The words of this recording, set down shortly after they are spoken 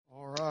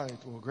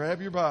Well,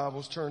 grab your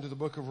Bibles, turn to the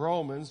book of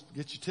Romans,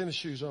 get your tennis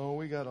shoes on.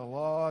 We got a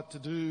lot to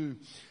do.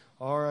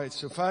 All right,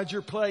 so find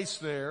your place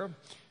there.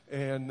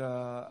 And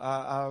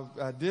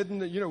I didn't,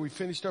 we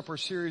finished up our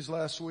series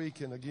last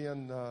week, and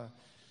again,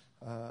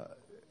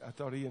 I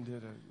thought Ian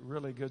did a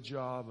really good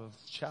job of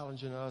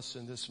challenging us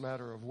in this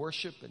matter of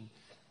worship and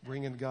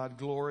bringing God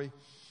glory.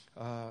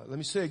 Let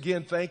me say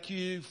again, thank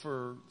you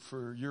for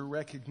your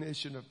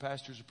recognition of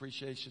Pastor's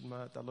Appreciation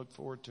Month. I look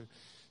forward to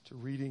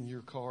reading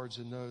your cards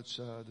and notes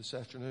this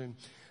afternoon.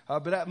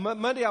 But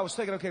Monday I was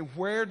thinking, okay,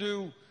 where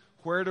do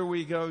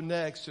we go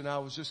next? And I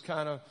was just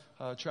kind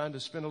of trying to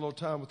spend a little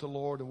time with the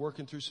Lord and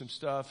working through some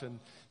stuff, and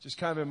just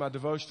kind of in my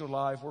devotional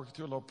life, working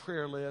through a little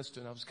prayer list,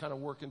 and I was kind of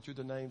working through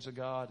the names of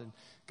God and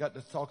got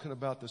to talking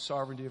about the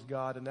sovereignty of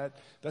God, and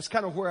that's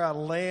kind of where I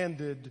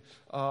landed.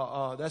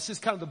 That's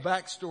just kind of the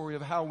backstory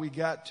of how we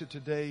got to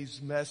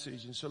today's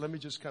message. And so let me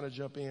just kind of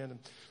jump in, and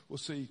we'll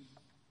see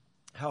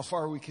how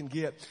far we can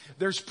get.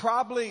 There's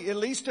probably, at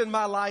least in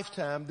my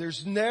lifetime,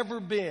 there's never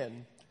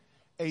been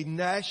a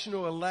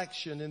national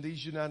election in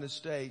these United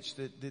States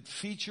that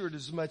featured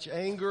as much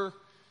anger,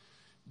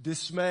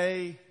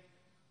 dismay,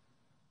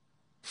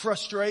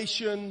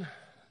 frustration,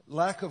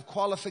 lack of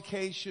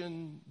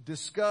qualification,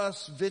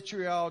 disgust,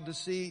 vitriol,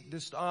 deceit,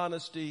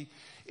 dishonesty,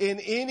 in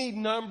any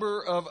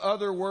number of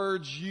other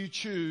words you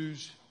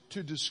choose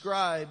to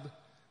describe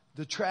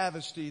the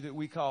travesty that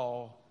we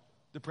call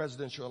the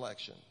presidential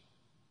election.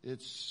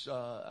 It's,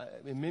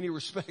 in many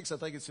respects, I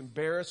think it's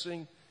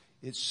embarrassing.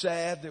 It's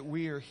sad that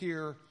we are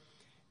here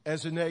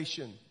as a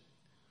nation.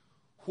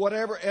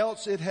 Whatever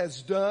else it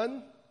has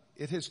done,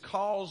 it has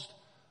caused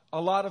a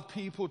lot of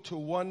people to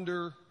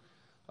wonder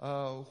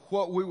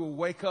what we will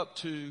wake up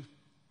to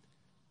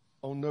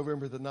on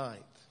November the 9th.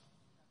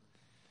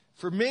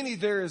 For many,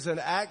 there is an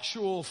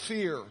actual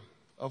fear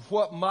of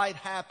what might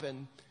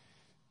happen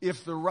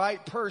if the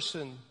right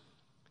person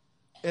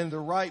and the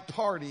right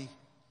party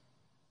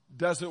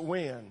doesn't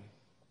win.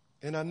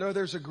 And I know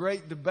there's a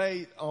great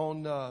debate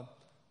on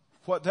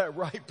what that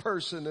right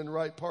person and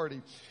right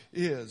party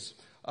is.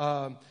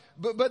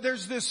 But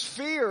there's this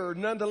fear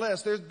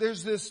nonetheless.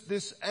 There's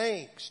this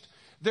angst.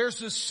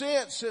 There's a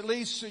sense, at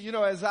least,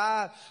 as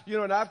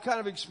and I've kind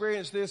of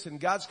experienced this, and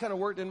God's kind of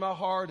worked in my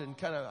heart and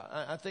kind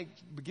of, I think,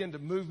 begin to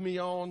move me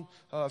on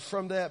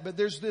from that. But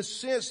there's this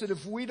sense that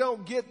if we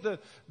don't get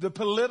the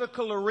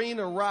political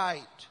arena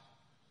right,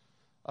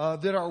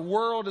 that our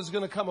world is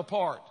going to come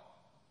apart.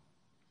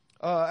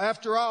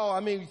 After all,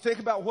 think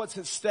about what's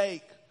at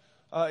stake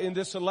in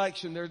this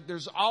election.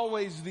 There's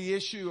always the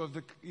issue of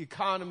the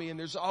economy, and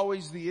there's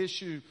always the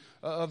issue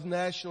of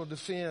national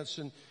defense,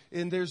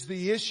 and there's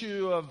the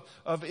issue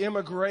of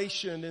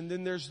immigration, and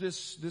then there's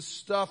this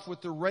stuff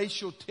with the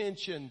racial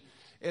tension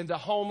and the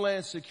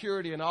homeland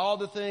security and all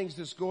the things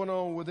that's going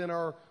on within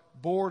our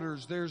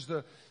borders. There's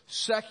the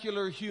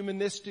secular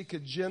humanistic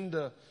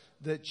agenda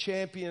that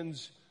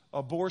champions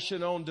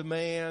abortion on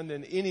demand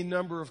and any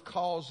number of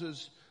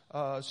causes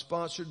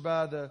sponsored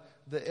by the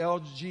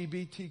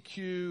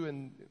LGBTQ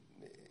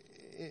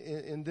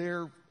and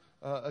their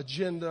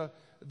agenda.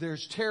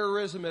 There's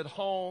terrorism at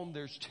home.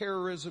 There's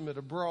terrorism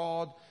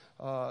abroad.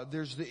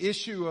 There's the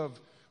issue of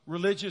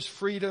religious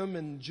freedom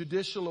and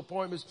judicial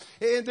appointments.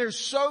 And there's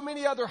so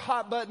many other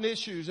hot button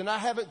issues, and I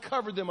haven't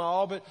covered them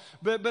all,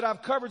 but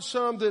I've covered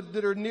some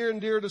that are near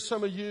and dear to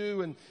some of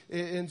you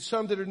and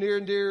some that are near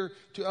and dear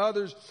to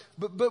others.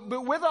 But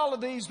with all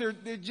of these,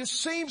 it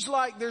just seems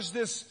like there's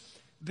this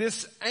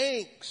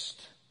angst,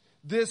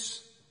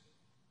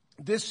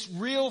 this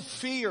real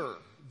fear,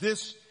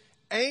 this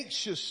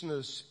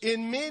anxiousness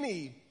in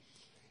many,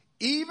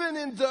 even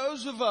in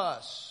those of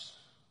us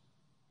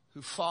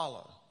who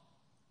follow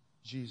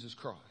Jesus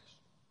Christ.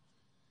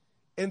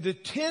 And the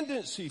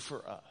tendency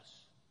for us,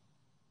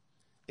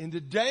 and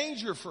the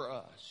danger for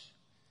us,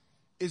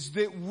 is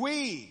that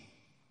we,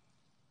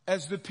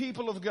 as the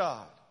people of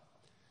God,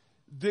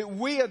 that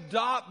we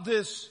adopt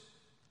this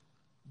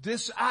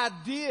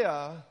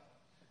idea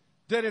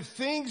that if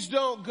things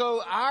don't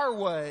go our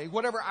way,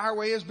 whatever our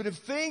way is, but if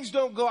things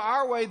don't go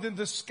our way, then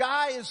the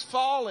sky is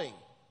falling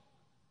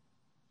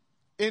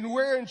and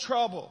we're in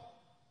trouble.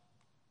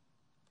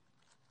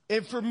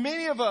 And for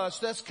many of us,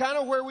 that's kind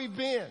of where we've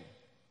been.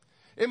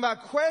 And my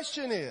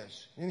question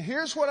is, and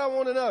here's what I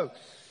want to know,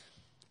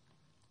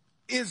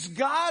 is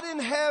God in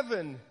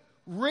heaven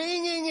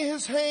wringing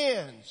his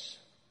hands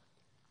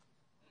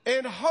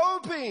and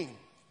hoping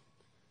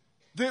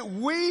that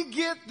we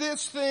get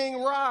this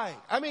thing right?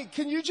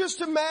 Can you just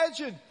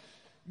imagine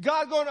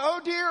God going,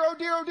 oh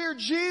dear,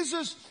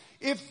 Jesus,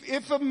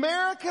 if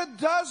America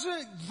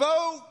doesn't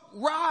vote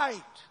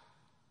right,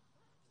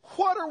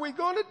 what are we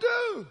going to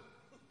do?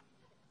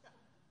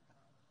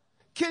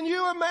 Can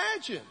you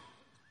imagine?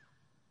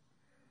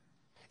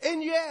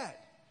 And yet,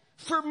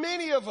 for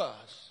many of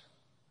us,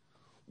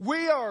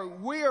 we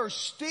are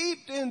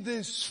steeped in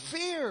this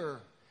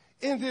fear,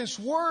 in this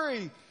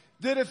worry,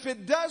 that if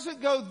it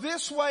doesn't go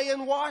this way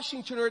in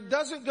Washington, or it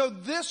doesn't go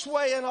this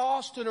way in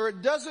Austin, or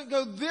it doesn't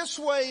go this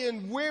way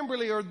in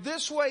Wimberley, or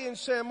this way in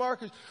San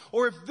Marcos,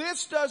 or if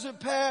this doesn't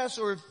pass,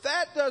 or if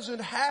that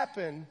doesn't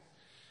happen,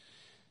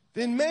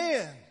 then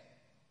man,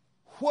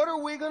 what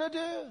are we going to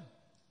do?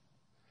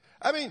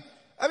 I mean,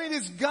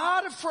 is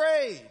God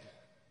afraid?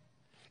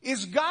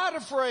 Is God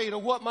afraid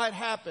of what might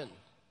happen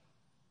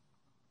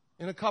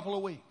in a couple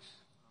of weeks?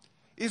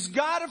 Is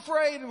God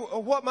afraid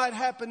of what might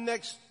happen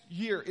next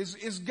year?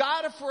 Is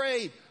God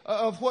afraid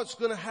of what's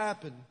going to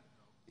happen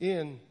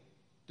in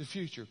the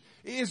future?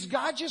 Is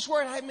God just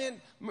worried, hey man,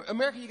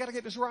 America, you got to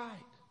get this right?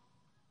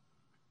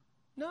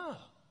 No.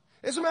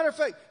 As a matter of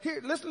fact, here,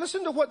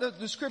 listen to what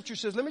the scripture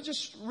says. Let me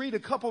just read a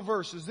couple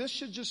verses. This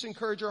should just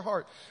encourage our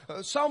heart.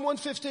 Psalm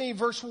 115,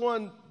 verse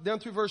 1 down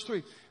through verse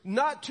 3.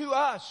 Not to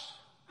us,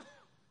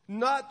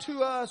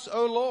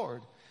 O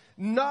Lord,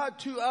 not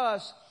to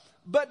us,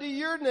 but to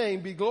your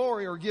name be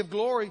glory, or give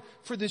glory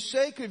for the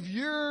sake of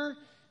your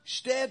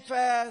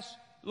steadfast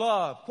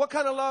love. What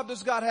kind of love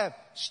does God have?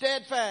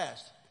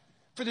 Steadfast.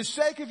 For the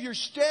sake of your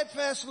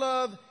steadfast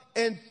love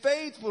and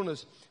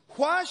faithfulness.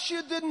 Why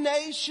should the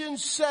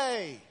nations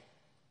say,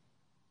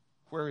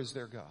 where is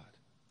their God?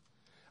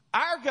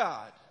 Our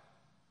God,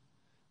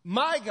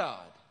 my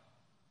God,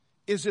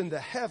 is in the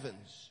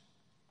heavens.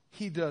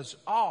 He does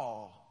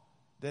all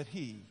that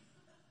he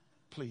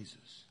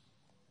pleases.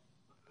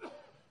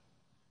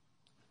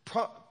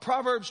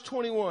 Proverbs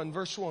 21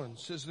 verse 1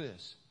 says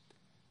this.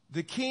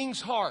 The king's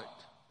heart,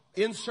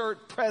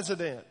 insert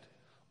president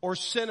or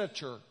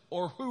senator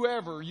or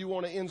whoever you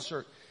want to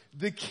insert.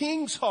 The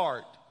king's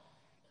heart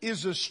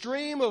is a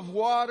stream of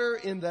water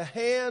in the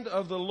hand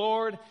of the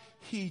Lord.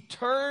 He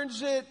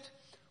turns it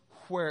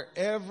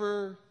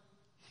wherever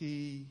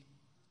he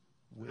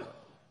will.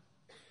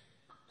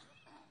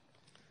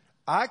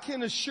 I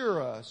can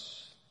assure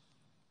us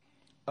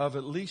of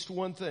at least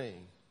one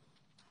thing.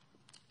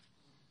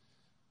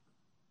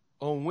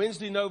 On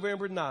Wednesday,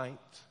 November 9th,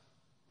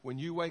 when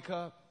you wake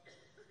up,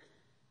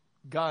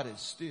 God is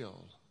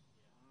still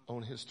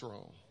on his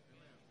throne.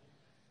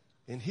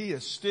 And he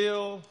is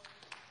still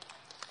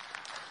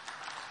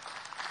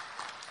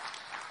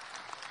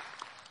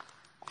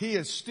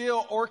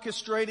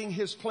orchestrating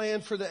his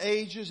plan for the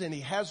ages, and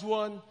he has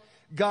one.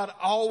 God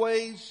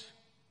always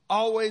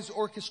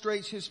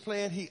orchestrates his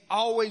plan. He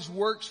always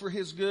works for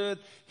his good.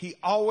 He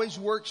always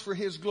works for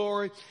his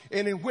glory.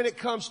 And then when it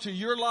comes to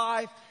your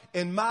life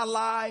and my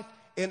life,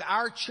 in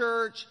our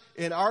church,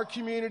 in our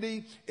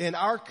community, in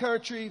our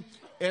country,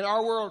 in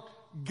our world,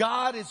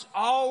 God is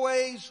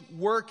always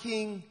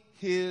working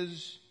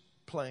his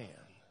plan.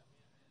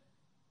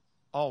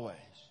 Always.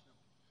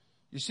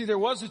 You see, there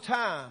was a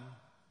time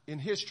in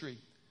history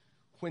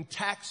when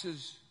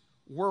taxes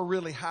were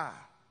really high.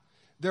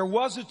 There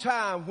was a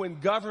time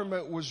when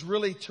government was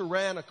really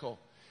tyrannical.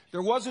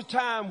 There was a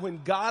time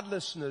when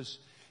godlessness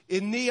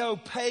and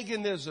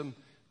neo-paganism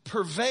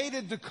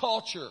pervaded the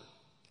culture.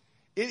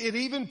 It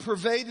even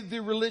pervaded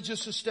the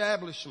religious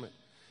establishment.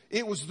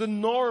 It was the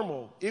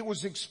normal. It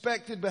was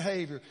expected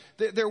behavior.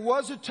 There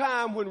was a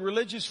time when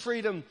religious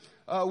freedom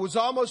was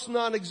almost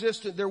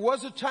non-existent. There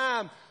was a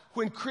time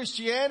when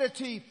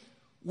Christianity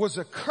was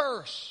a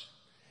curse,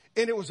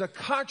 and it was a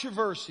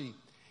controversy,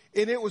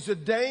 and it was a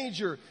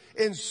danger,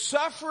 and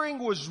suffering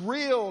was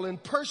real,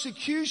 and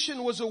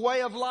persecution was a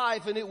way of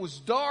life, and it was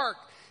dark,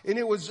 and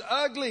it was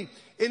ugly,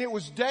 and it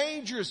was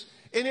dangerous,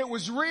 and it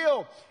was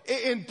real.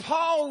 And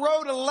Paul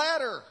wrote a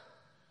letter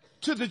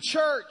to the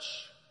church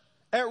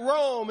at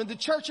Rome, and the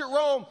church at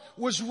Rome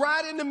was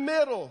right in the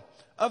middle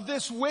of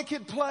this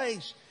wicked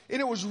place, and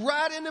it was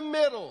right in the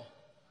middle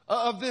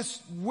of this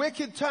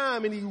wicked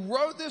time, and he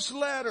wrote this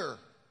letter,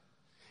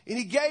 and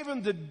he gave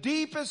them the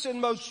deepest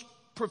and most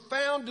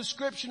profound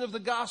description of the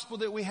gospel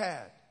that we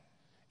had.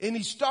 And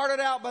he started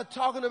out by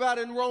talking about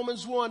in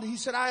Romans 1, he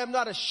said, I am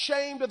not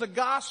ashamed of the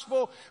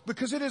gospel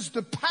because it is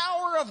the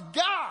power of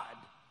God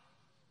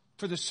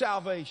for the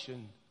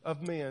salvation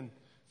of men,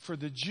 for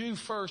the Jew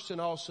first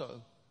and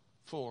also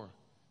for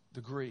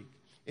the Greek.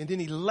 And then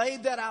he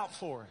laid that out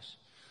for us.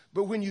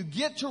 But when you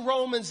get to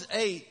Romans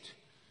 8,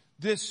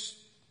 this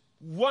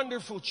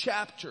wonderful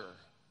chapter,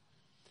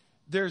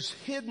 there's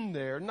hidden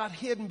there, not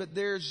hidden, but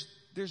there's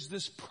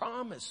this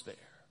promise there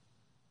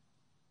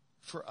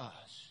for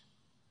us.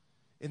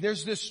 And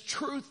there's this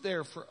truth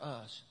there for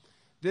us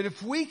that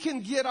if we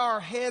can get our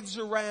heads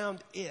around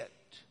it,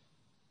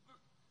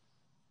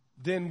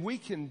 then we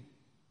can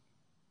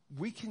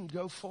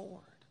go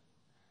forward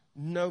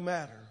no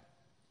matter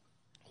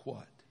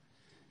what.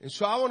 And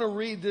so I want to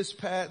read this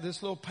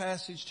little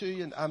passage to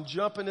you, and I'm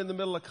jumping in the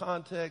middle of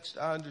context.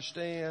 I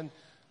understand.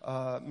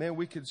 Man,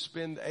 we could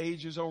spend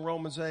ages on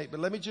Romans 8, but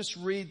let me just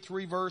read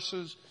 3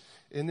 verses,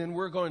 and then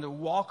we're going to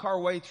walk our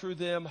way through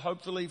them,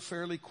 hopefully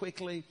fairly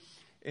quickly,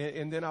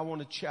 and then I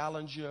want to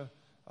challenge you.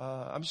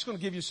 I'm just going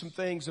to give you some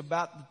things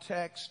about the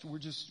text. We're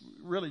just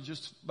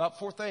about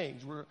 4 or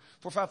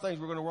 5 things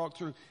we're going to walk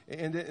through,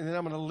 and then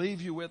I'm going to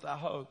leave you with, I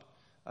hope,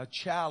 a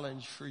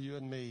challenge for you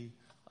and me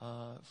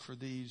for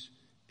these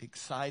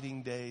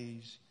exciting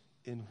days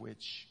in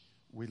which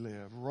we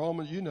live.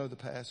 Romans, you know the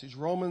passage.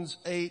 Romans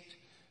 8,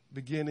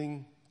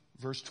 beginning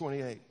verse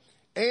 28.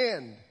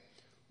 And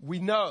we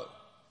know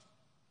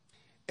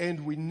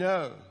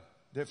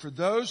that for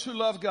those who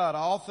love God,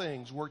 all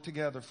things work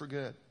together for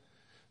good.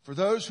 For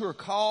those who are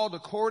called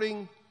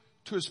according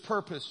to his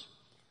purpose,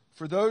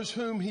 for those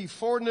whom he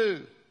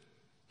foreknew,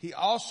 he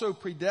also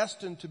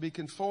predestined to be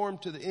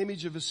conformed to the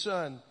image of his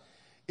Son,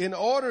 in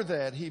order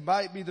that he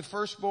might be the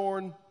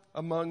firstborn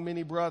among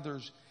many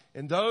brothers.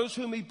 And those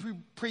whom he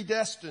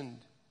predestined,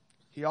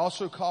 he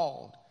also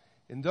called.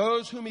 And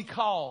those whom he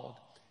called,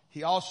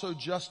 he also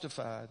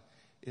justified.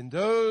 And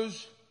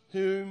those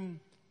whom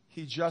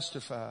he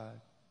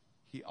justified,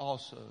 he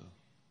also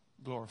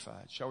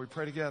glorified. Shall we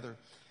pray together?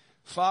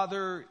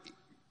 Father,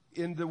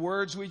 in the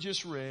words we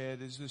just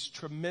read is this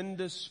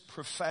tremendous,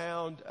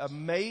 profound,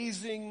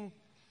 amazing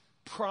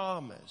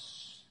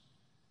promise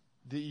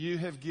that you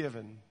have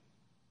given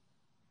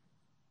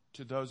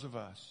to those of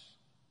us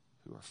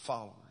who are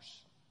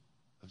followers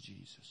of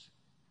Jesus.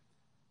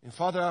 And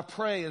Father, I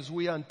pray as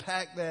we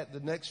unpack that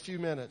the next few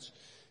minutes,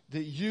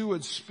 that you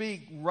would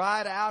speak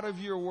right out of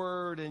your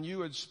word and you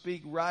would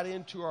speak right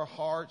into our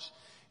hearts.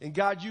 And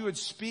God, you would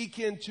speak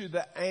into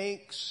the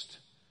angst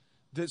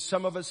that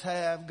some of us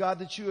have. God,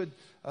 that you would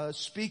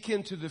speak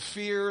into the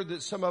fear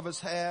that some of us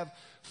have.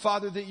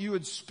 Father, that you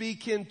would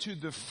speak into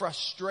the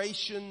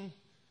frustration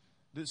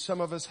that some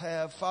of us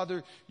have.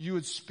 Father, you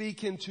would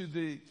speak into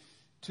the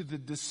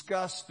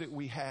disgust that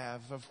we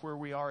have of where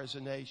we are as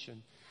a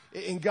nation.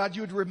 And God,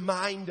 you would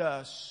remind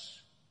us,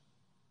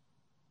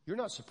 you're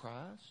not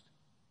surprised.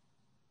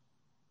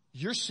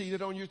 You're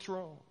seated on your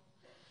throne.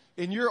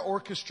 And you're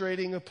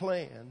orchestrating a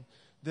plan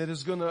that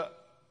is going to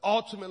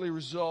ultimately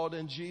result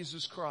in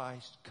Jesus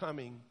Christ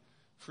coming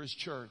for his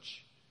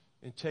church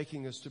and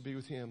taking us to be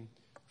with him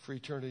for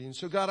eternity. And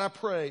so, God, I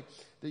pray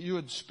that you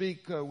would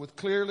speak with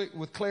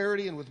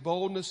clarity and with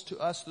boldness to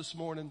us this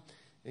morning.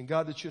 And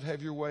God, that you'd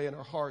have your way in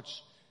our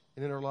hearts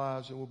and in our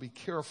lives. And we'll be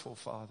careful,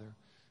 Father,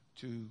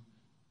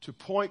 to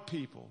point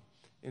people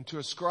and to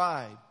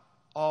ascribe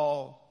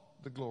all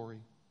the glory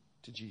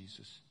to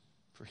Jesus.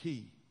 For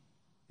he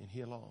and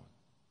he alone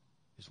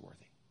is worthy.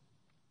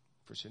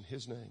 For it's in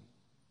his name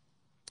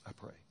I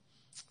pray.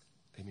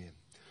 Amen.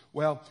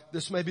 Well,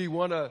 this may be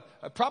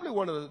probably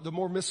one of the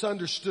more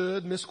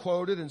misunderstood,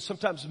 misquoted, and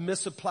sometimes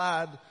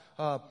misapplied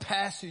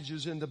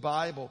passages in the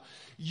Bible.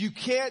 You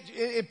can't,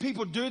 and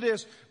people do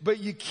this, but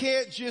you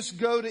can't just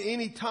go to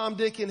any Tom,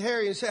 Dick, and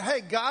Harry and say, hey,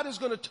 God is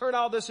going to turn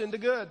all this into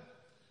good.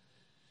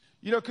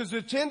 You know, because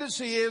the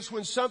tendency is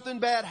when something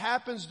bad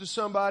happens to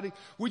somebody,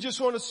 we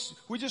just want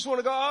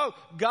to go, oh,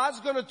 God's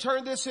going to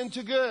turn this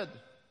into good.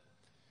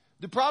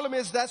 The problem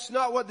is that's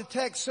not what the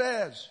text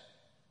says.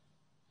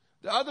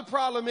 The other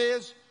problem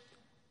is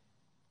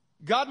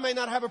God may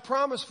not have a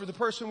promise for the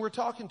person we're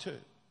talking to.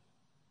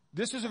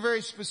 This is a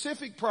very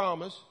specific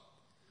promise,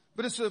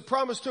 but it's a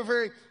promise to a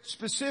very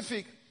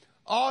specific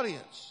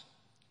audience.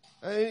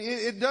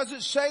 It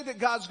doesn't say that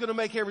God's going to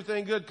make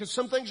everything good, because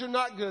some things are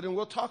not good, and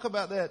we'll talk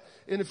about that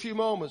in a few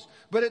moments.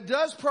 But it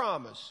does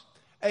promise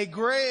a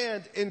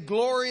grand and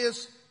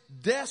glorious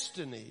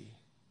destiny.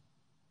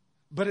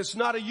 But it's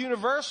not a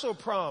universal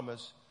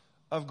promise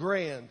of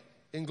grand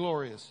and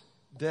glorious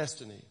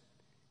destiny.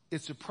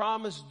 It's a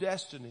promised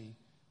destiny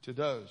to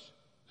those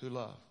who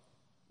love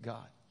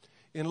God.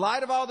 In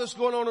light of all that's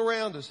going on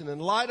around us, and in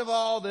light of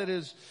all that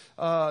is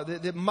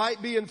that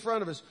might be in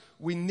front of us,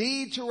 we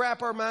need to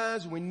wrap our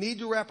minds, we need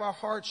to wrap our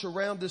hearts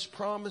around this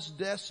promised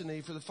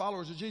destiny for the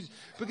followers of Jesus.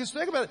 Because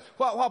think about it,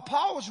 while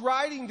Paul was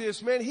writing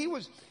this, man, he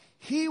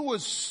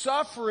was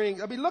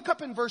suffering. I mean, look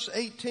up in verse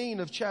 18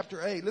 of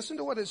chapter 8. Listen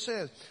to what it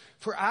says.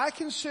 For I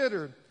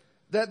consider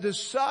that the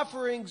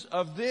sufferings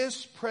of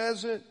this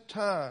present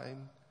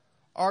time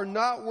are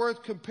not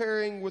worth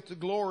comparing with the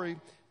glory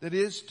that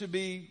is to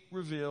be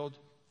revealed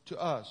to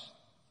us.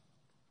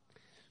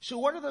 So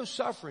what are those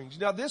sufferings?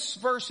 Now, this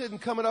verse isn't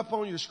coming up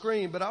on your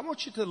screen, but I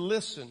want you to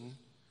listen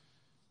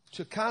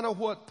to kind of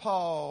what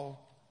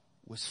Paul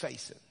was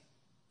facing.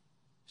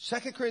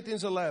 2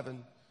 Corinthians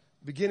 11,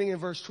 beginning in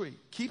verse 3.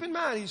 Keep in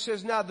mind, he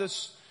says, now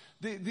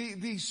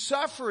the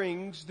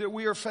sufferings that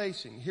we are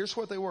facing, here's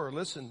what they were.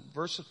 Listen,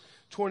 verse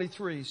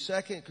 23,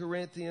 2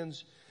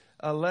 Corinthians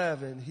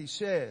 11, he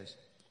says,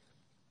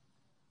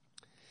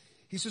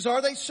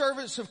 are they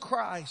servants of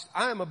Christ?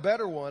 I am a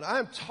better one. I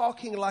am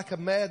talking like a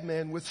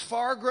madman with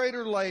far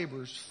greater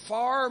labors,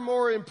 far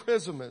more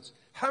imprisonments.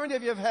 How many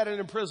of you have had an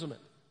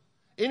imprisonment?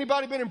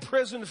 Anybody been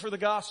imprisoned for the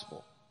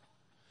gospel?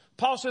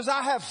 Paul says,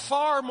 I have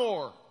far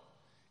more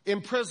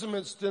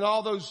imprisonments than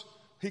all those,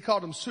 he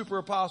called them super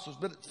apostles,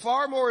 but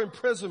far more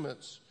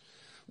imprisonments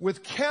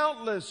with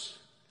countless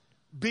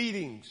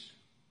beatings.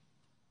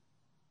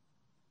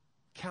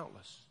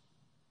 Countless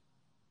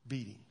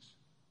beatings.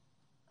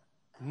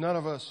 None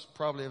of us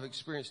probably have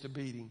experienced a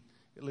beating,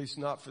 at least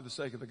not for the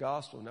sake of the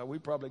gospel. Now, we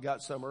probably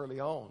got some early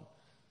on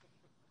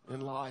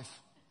in life.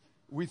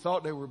 We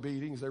thought they were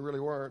beatings. They really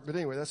weren't. But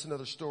anyway, that's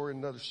another story,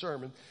 another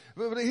sermon.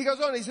 But he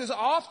goes on. He says,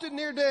 often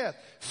near death.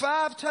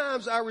 5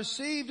 times I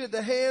received at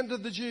the hand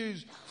of the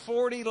Jews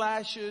 40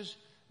 lashes,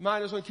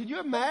 minus one. Can you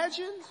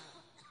imagine?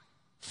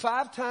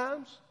 5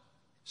 times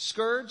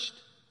scourged.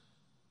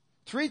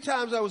 3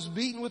 times I was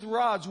beaten with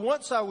rods.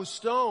 Once I was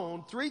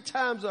stoned. 3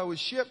 times I was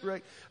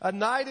shipwrecked. A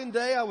night and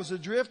day I was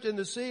adrift in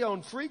the sea,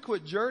 on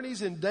frequent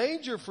journeys, in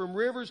danger from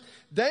rivers,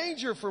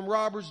 danger from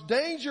robbers,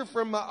 danger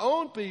from my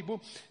own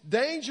people,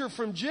 danger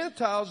from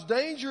Gentiles,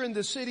 danger in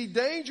the city,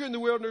 danger in the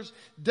wilderness,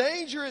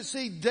 danger at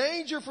sea,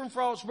 danger from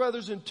false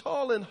brothers, in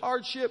toil and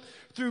hardship,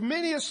 through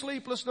many a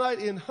sleepless night,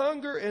 in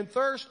hunger and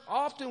thirst,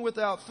 often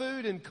without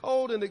food, in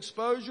cold and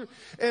exposure.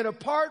 And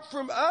apart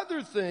from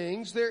other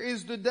things, there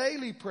is the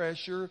daily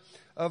pressure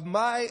of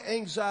my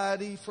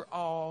anxiety for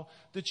all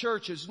the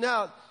churches.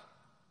 Now,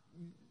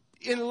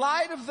 in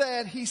light of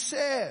that, he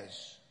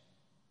says,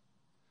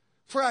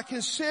 for I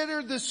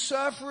consider the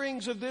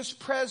sufferings of this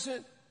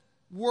present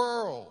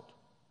world,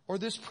 or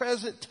this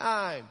present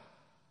time,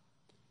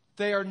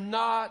 they are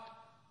not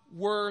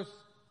worth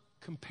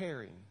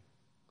comparing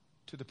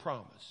to the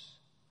promise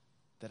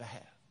that I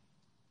have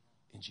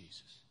in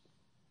Jesus.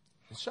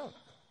 And so,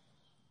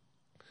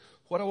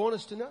 what I want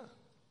us to know,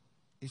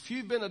 if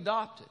you've been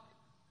adopted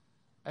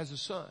as a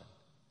son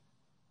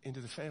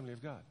into the family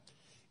of God,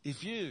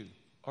 if you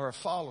are a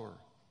follower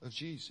of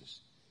Jesus,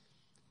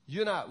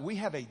 you and I, we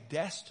have a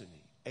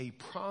destiny, a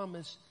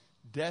promised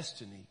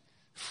destiny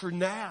for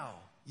now,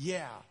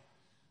 yeah,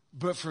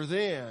 but for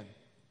then,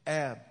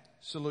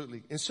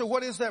 absolutely. And so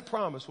what is that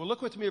promise? Well,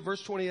 look with me at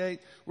verse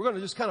 28. We're going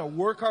to just kind of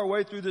work our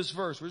way through this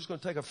verse. We're just going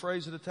to take a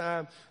phrase at a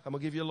time. I'm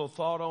going to give you a little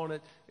thought on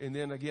it. And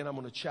then again, I'm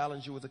going to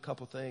challenge you with a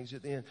couple things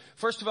at the end.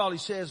 First of all, he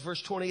says,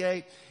 verse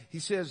 28, he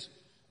says,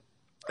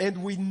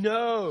 and we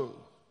know,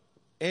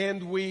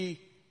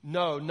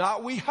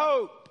 not we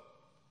hope,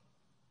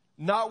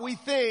 not we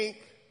think,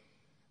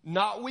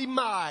 not we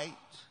might,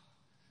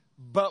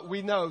 but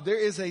we know. There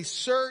is a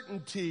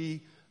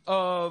certainty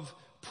of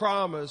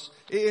promise.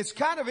 It's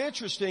kind of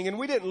interesting, and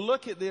we didn't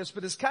look at this,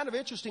 but it's kind of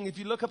interesting if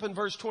you look up in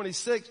verse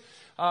 26,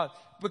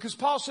 because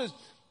Paul says,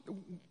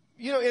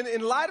 you know,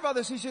 in light of all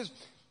this, he says,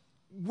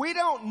 we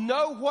don't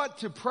know what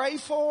to pray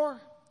for,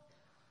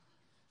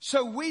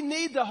 so we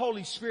need the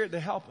Holy Spirit to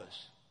help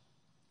us.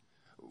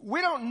 We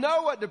don't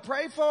know what to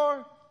pray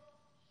for,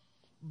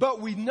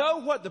 but we know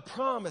what the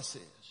promise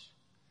is.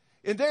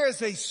 And there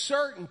is a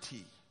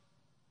certainty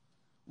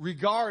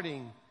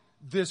regarding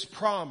this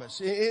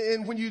promise.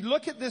 And when you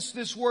look at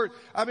this word,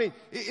 I mean,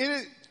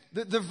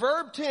 the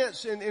verb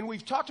tense, and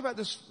we've talked about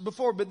this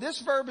before, but this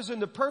verb is in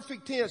the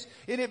perfect tense.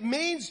 And it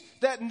means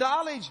that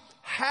knowledge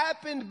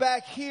happened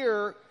back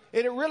here,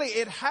 and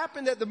it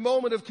happened at the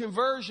moment of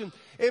conversion.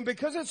 And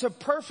because it's a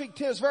perfect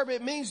tense verb,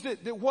 it means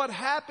that what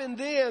happened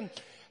then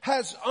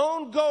has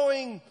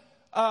ongoing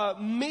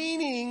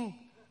meaning,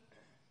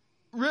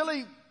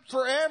 really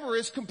forever.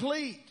 Is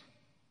complete.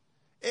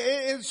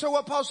 And so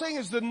what Paul's saying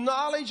is the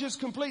knowledge is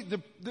complete.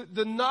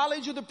 The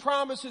knowledge of the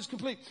promise is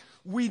complete.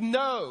 We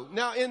know.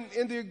 Now in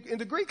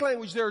the Greek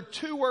language there are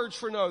 2 words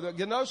for know. The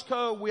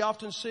gnosko we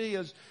often see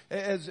as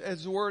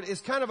the word is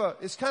kind of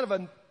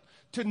a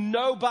to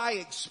know by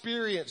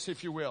experience,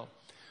 if you will.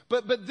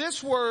 But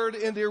this word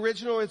in the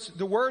original,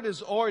 the word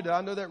is oida.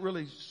 I know that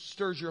really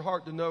stirs your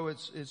heart to know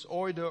it's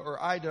oida or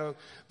ido.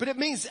 But it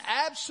means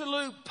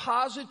absolute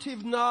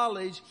positive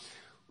knowledge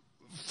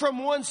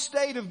from one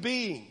state of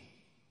being.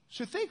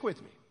 So think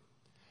with me.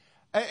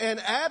 An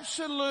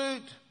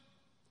absolute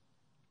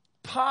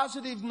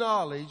positive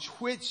knowledge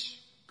which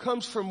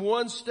comes from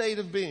one state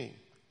of being.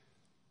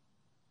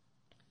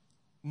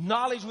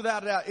 Knowledge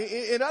without a doubt.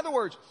 In other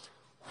words,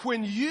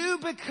 when you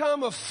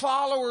become a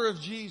follower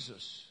of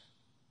Jesus,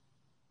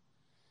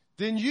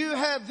 then you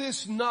have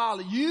this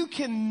knowledge. You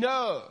can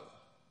know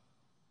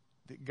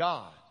that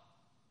God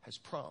has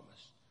promised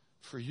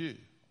for you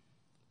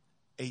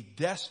a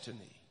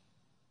destiny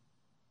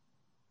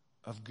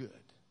of good,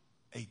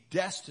 a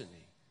destiny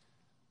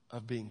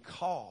of being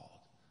called,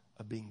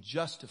 of being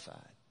justified,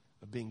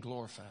 of being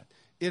glorified.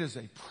 It is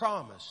a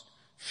promised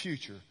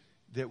future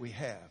that we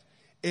have.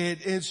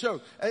 And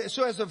so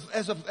as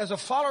a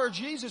follower of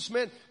Jesus,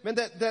 man,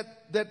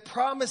 that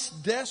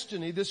promised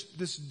destiny,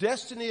 this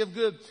destiny of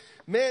good,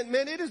 man,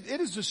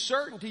 it is a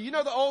certainty. You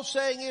know, the old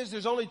saying is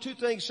there's only 2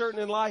 things certain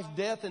in life: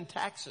 death and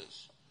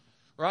taxes.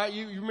 Right?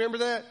 You remember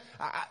that?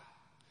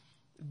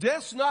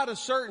 Death's not a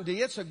certainty.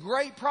 It's a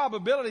great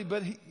probability,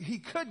 but he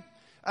could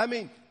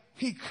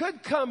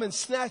come and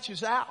snatch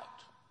us out.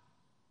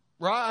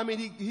 Right? I mean,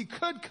 he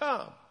could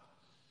come.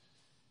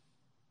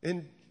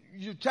 And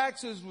your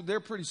taxes,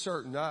 they're pretty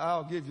certain.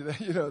 I'll give you that.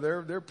 You know,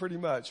 they're pretty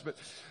much.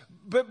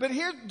 But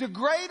here, the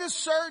greatest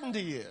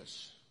certainty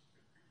is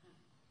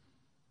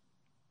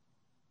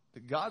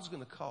that God's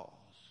going to cause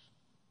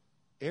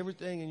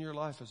everything in your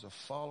life as a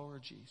follower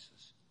of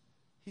Jesus.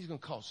 He's going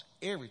to cause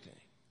everything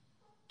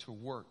to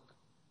work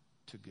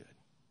to good.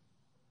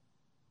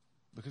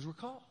 Because we're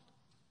called.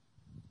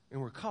 And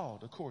we're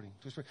called according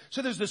to His Spirit.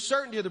 So there's the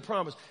certainty of the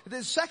promise. And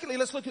then secondly,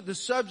 let's look at the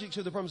subjects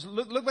of the promise.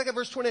 Look back at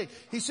verse 28.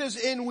 He says,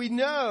 and we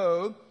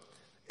know,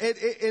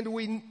 and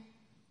we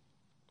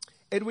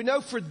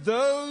know for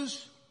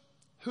those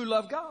who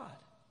love God.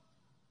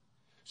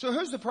 So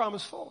who's the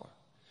promise for?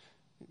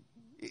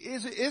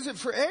 Is it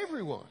for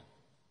everyone?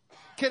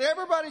 Can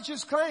everybody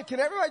just claim? Can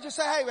everybody just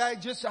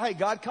say, hey,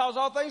 God calls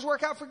all things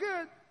work out for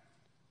good?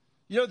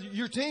 You know,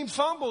 your team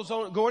fumbles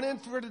on going in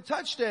for the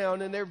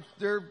touchdown and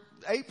they're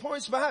 8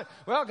 points behind.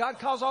 Well, God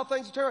calls all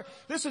things to turn.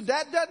 Listen,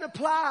 that doesn't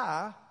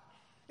apply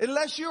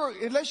unless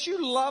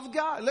you love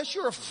God, unless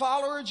you're a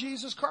follower of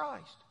Jesus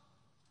Christ.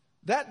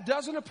 That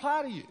doesn't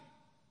apply to you.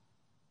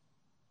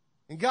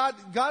 And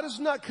God is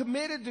not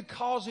committed to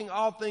causing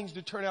all things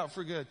to turn out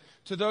for good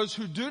to those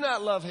who do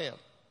not love Him.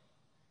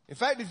 In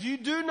fact, if you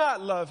do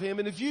not love Him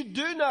and if you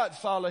do not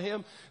follow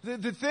Him,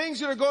 the things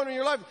that are going on in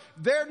your life,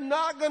 they're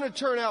not going to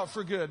turn out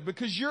for good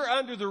because you're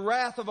under the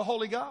wrath of a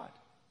holy God.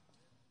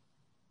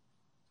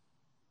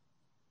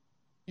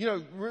 You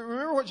know,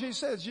 remember what Jesus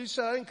said. Jesus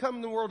said, I didn't come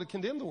in the world to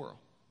condemn the world.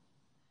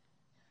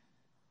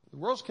 The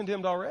world's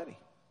condemned already.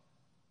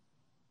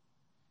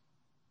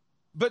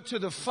 But to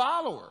the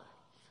follower,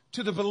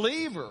 to the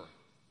believer,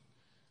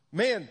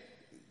 man,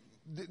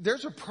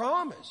 there's a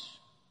promise.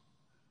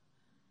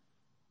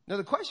 Now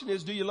the question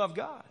is, do you love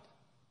God?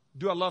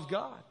 Do I love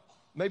God?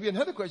 Maybe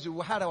another question,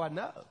 well, how do I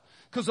know?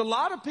 Because a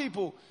lot of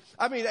people,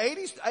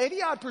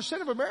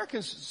 80% of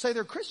Americans say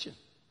they're Christian.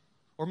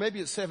 Or maybe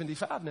it's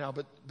 75 now,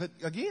 but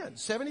again,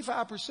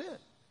 75%.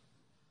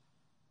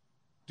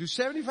 Do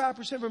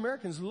 75% of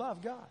Americans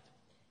love God?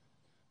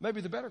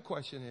 Maybe the better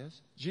question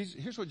is,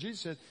 here's what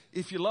Jesus said,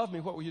 if you love me,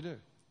 what will you do?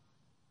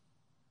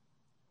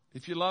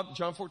 If you love,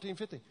 John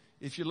 14:15,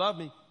 if you love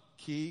me,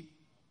 keep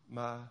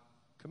my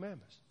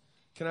commandments.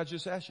 Can I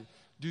just ask you,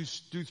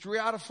 do 3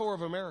 out of 4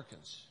 of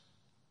Americans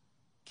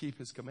keep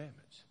His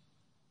commandments?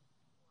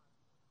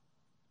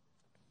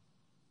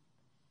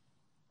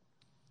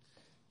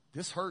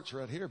 This hurts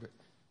right here, but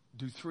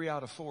do 3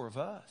 out of 4 of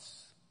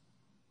us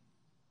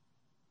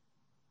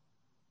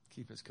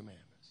keep His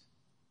commandments?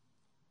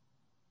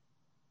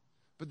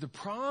 But the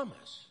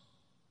promise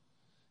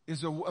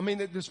is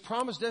this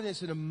promise doesn't,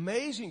 it's an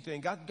amazing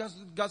thing.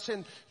 God's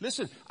saying,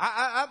 listen,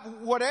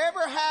 whatever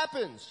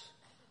happens,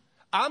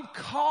 I'm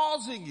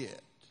causing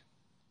it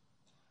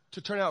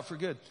to turn out for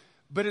good.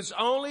 But it's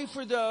only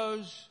for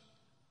those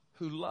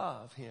who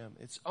love Him.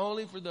 It's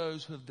only for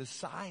those who have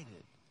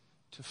decided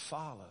to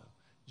follow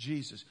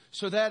Jesus.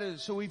 So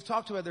we've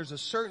talked about there's a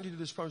certainty to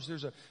this promise.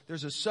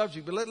 There's a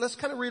subject. But let's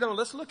kind of read on.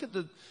 Let's look at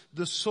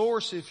the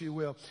source, if you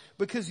will.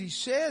 Because He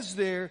says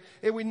there,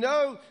 and we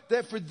know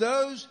that for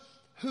those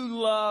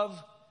who love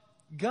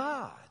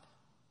God.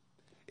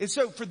 And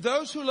so for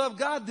those who love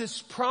God,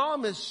 this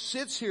promise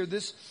sits here.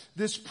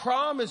 This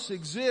promise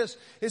exists.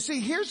 And see,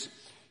 here's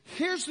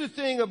the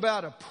thing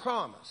about a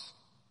promise.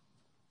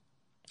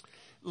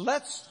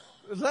 Let's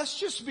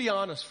just be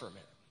honest for a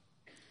minute.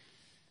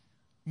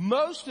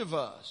 Most of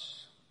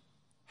us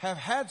have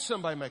had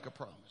somebody make a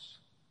promise.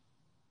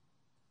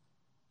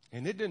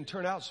 And it didn't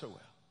turn out so well.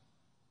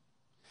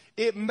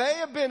 It may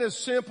have been as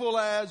simple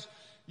as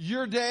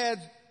your dad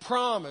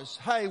promise,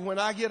 hey, when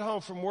I get home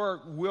from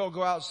work, we'll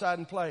go outside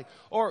and play.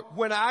 Or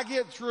when I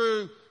get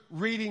through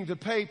reading the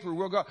paper,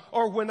 we'll go.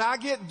 Or when I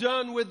get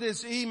done with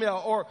this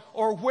email, or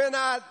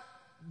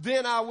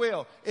then I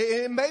will.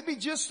 It may be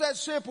just that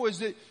simple as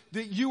that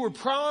you were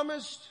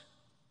promised,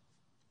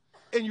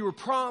 and you were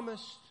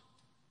promised,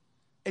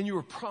 and you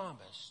were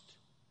promised,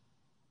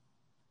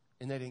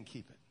 and they didn't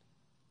keep it.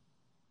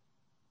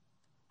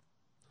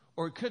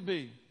 Or it could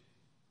be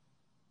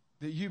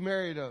that you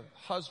married a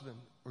husband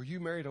or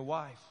you married a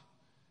wife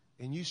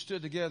and you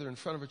stood together in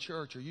front of a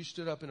church, or you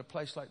stood up in a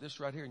place like this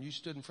right here and you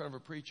stood in front of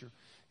a preacher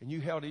and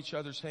you held each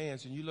other's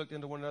hands and you looked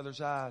into one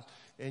another's eyes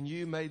and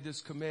you made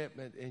this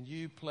commitment and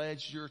you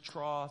pledged your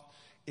troth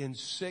in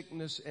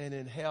sickness and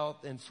in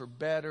health and for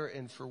better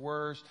and for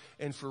worse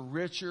and for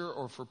richer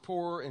or for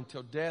poorer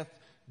until death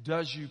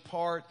does you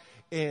part.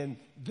 And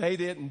they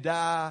didn't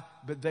die,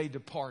 but they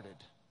departed.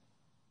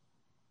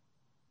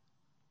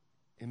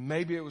 And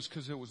maybe it was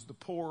because it was the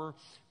poor.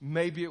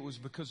 Maybe it was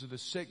because of the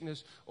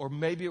sickness. Or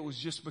maybe it was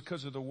just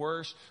because of the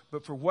worst.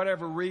 But for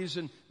whatever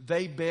reason,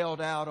 they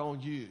bailed out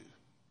on you.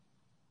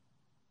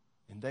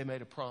 And they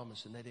made a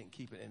promise and they didn't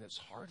keep it. And it's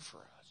hard for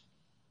us.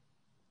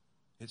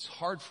 It's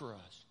hard for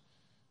us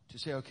to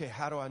say, okay,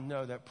 how do I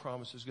know that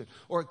promise is good?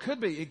 Or it could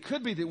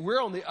be that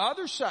we're on the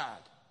other side.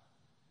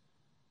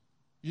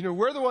 You know,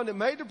 we're the one that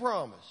made the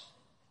promise.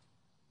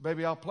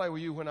 Baby, I'll play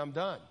with you when I'm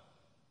done.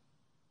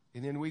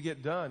 And then we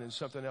get done and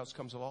something else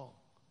comes along.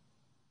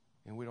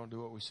 And we don't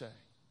do what we say.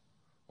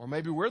 Or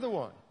maybe we're the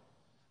one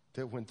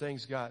that when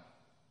things got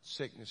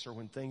sickness or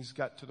when things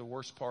got to the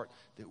worst part,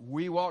 that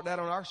we walked out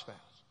on our spouse.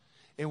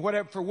 And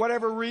for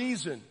whatever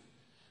reason,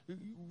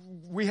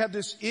 we have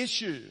this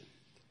issue.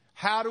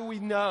 How do we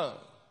know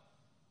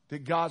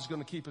that God's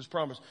going to keep His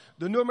promise?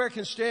 The New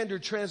American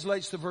Standard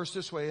translates the verse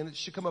this way, and it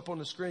should come up on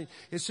the screen.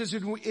 It says,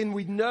 and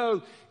we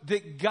know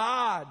that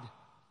God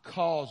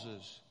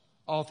causes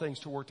all things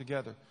to work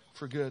together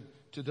for good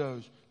to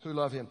those who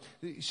love Him.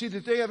 See,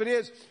 the thing of it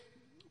is,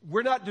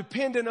 We're not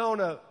dependent on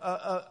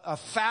a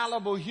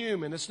fallible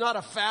human. It's not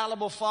a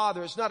fallible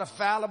father. It's not a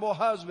fallible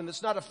husband.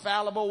 It's not a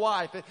fallible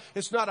wife.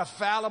 It's not a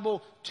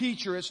fallible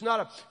teacher. It's not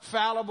a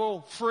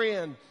fallible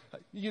friend.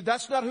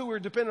 That's not who we're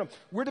dependent on.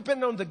 We're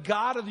dependent on the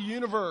God of the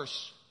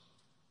universe.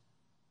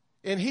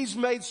 And He's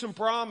made some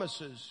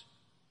promises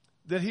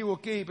that He will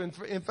keep. And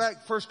in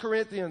fact, 1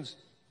 Corinthians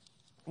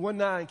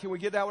 1:9, can we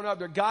get that one up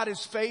there? God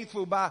is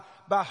faithful by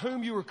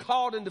whom you were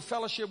called into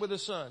fellowship with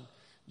His Son,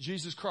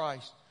 Jesus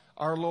Christ,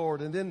 our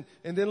Lord. And then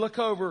look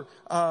over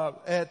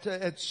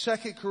at 2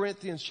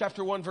 Corinthians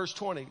chapter 1, verse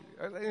 20.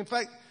 In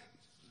fact,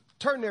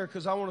 turn there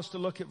because I want us to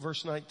look at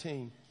verse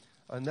 19.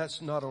 And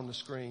that's not on the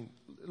screen.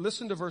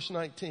 Listen to verse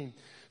 19.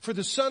 For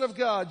the Son of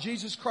God,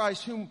 Jesus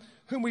Christ, whom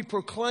we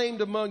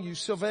proclaimed among you,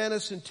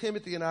 Silvanus and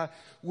Timothy and I,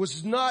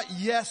 was not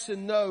yes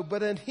and no,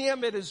 but in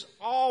Him it is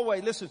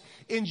always, listen,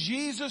 in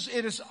Jesus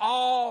it is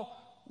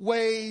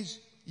always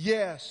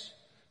yes.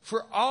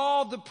 For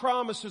all the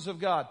promises of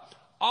God,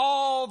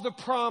 all the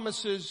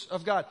promises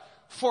of God,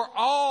 for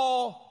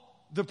all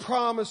the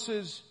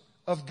promises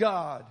of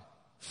God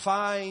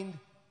find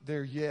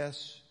their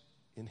yes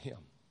in Him.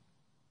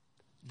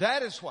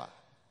 That is why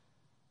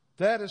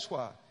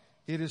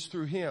it is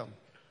through Him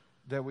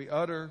that we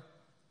utter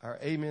our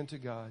amen to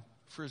God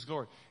for His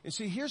glory. And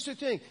see, here's the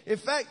thing. In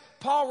fact,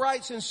 Paul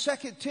writes in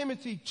 2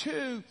 Timothy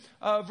 2,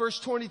 verse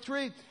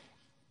 23,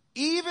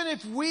 even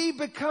if we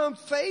become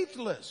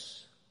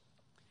faithless,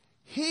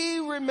 He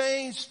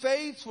remains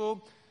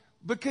faithful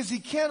because He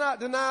cannot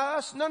deny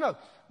us. No,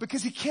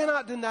 because He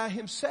cannot deny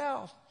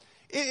Himself.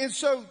 And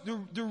so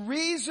the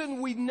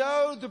reason we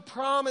know the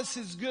promise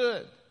is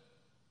good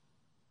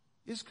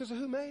is because of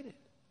who made it.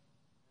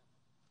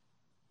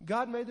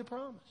 God made the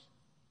promise.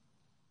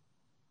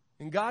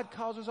 And God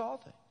causes all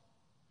things.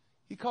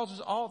 He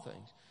causes all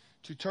things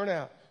to turn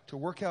out, to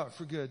work out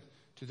for good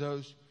to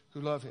those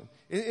who love Him.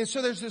 And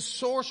so there's this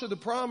source of the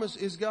promise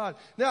is God.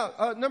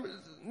 Now,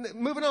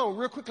 moving on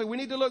real quickly, we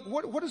need to look,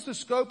 what is the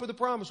scope of the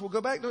promise? We'll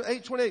go back to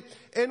 8:28.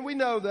 And we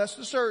know that's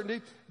the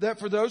certainty that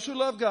for those who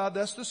love God,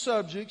 that's the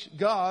subject,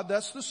 God,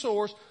 that's the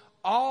source.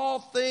 All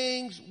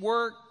things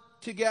work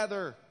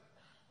together.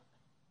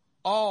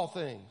 All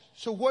things.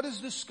 So what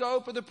is the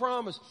scope of the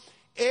promise?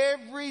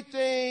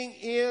 Everything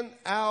in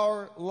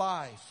our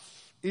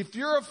life. If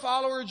you're a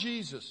follower of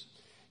Jesus,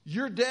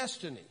 your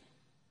destiny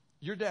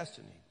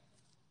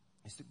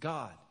is that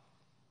God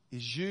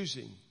is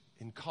using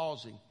and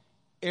causing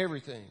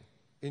everything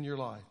in your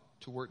life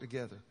to work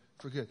together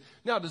for good.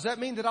 Now, does that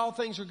mean that all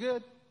things are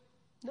good?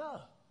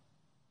 No.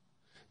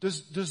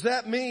 Does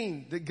that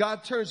mean that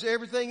God turns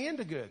everything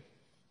into good?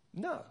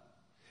 No.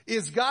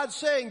 Is God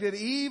saying that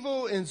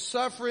evil and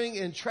suffering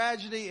and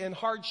tragedy and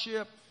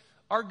hardship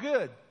are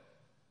good?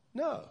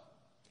 No.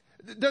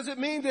 Does it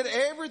mean that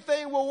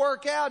everything will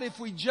work out if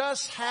we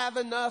just have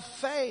enough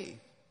faith?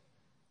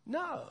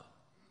 No.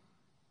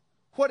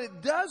 What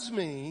it does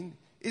mean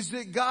is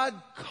that God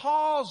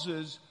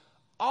causes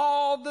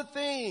all the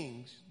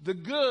things, the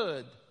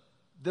good,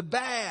 the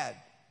bad,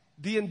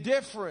 the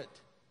indifferent,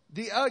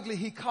 the ugly.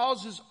 He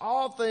causes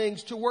all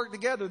things to work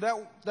together.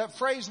 That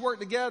phrase work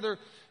together,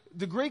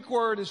 the Greek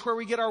word is where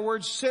we get our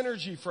word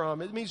synergy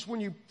from. It means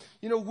when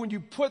you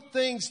put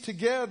things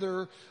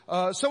together,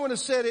 someone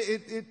has said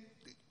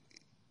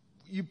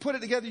you put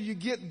it together, you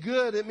get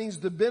good. It means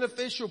the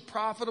beneficial,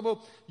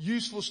 profitable,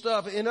 useful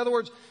stuff. In other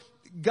words,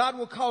 God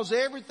will cause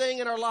everything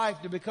in our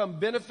life to become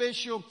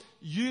beneficial,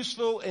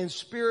 useful, and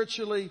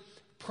spiritually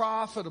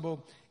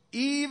profitable,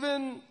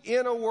 even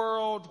in a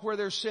world where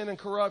there's sin and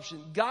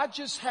corruption. God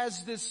just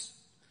has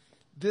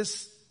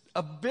this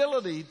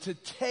ability to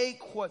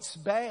take what's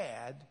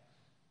bad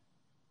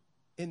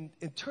and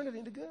turn it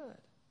into good.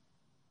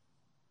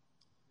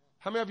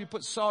 How many of you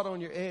put salt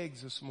on your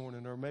eggs this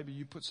morning? Or maybe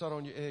you put salt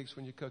on your eggs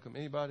when you cook them.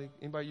 Anybody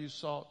use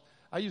salt?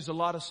 I use a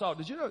lot of salt.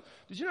 Did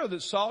you know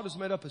that salt is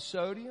made up of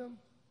sodium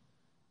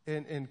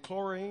and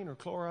chlorine or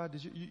chloride?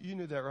 You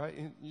knew that, right?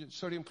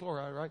 Sodium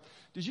chloride, right?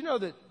 Did you know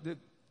that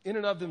in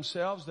and of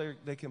themselves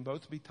they can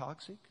both be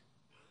toxic?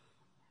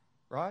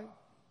 Right?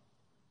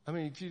 I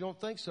mean, if you don't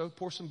think so,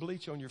 pour some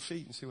bleach on your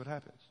feet and see what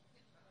happens.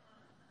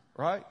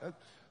 Right?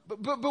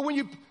 But when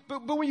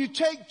you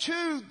take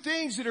two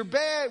things that are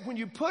bad, when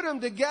you put them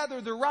together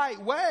the right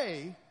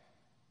way,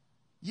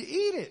 you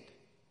eat it.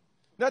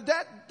 Now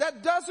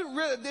that doesn't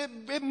really,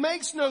 it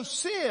makes no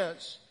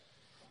sense.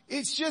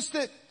 It's just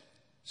that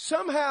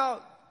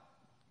somehow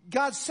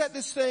God set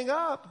this thing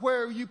up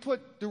where you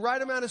put the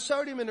right amount of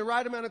sodium and the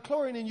right amount of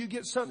chlorine and you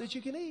get something that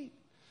you can eat.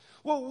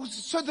 Well,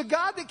 so the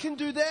God that can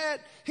do that,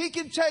 He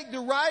can take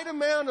the right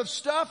amount of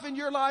stuff in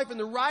your life and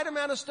the right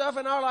amount of stuff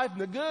in our life and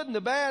the good and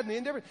the bad and the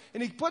indifferent,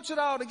 and He puts it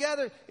all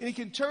together and He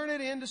can turn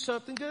it into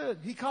something good.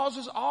 He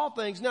causes all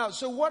things. Now,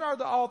 so what are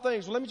the all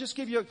things? Well, let me just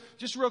give you,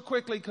 just real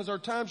quickly because our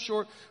time's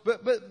short,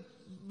 but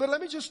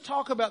let me just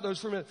talk about those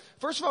for a minute.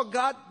 First of all,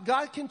 God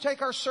can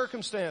take our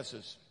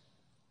circumstances.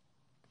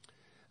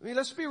 I mean,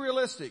 let's be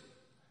realistic.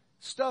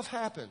 Stuff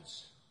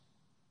happens.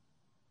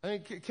 I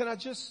mean, can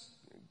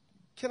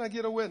I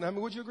get a witness? I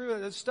mean, would you agree with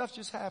that? Stuff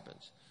just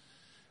happens.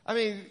 I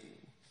mean,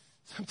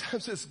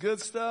 Sometimes it's good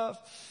stuff.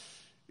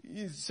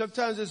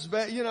 Sometimes it's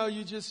bad.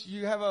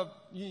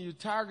 Your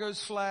tire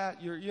goes flat.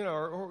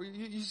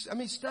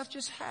 Stuff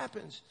just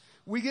happens.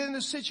 We get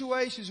into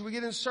situations, we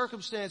get into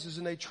circumstances,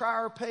 and they try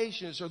our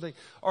patience,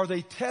 or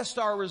they test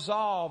our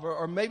resolve,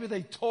 or maybe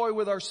they toy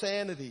with our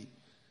sanity.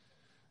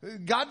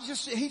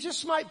 He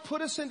just might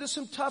put us into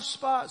some tough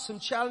spots, some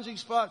challenging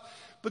spots,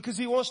 because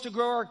He wants to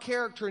grow our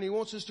character and He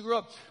wants us to grow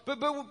up.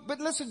 But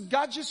listen,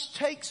 God just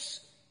takes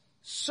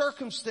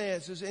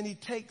circumstances and He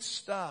takes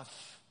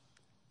stuff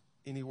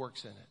and He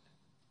works in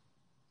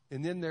it.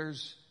 And then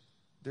there's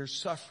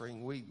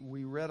suffering.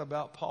 We read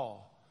about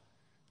Paul,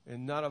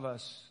 and none of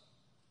us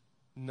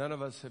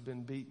have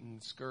been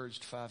beaten,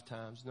 scourged 5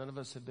 times. None of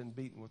us have been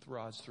beaten with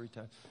rods 3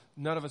 times.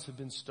 None of us have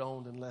been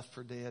stoned and left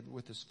for dead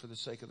with us for the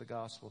sake of the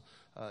gospel.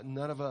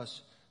 None of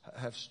us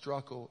have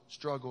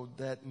struggled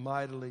that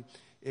mightily.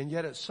 And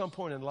yet at some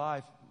point in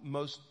life,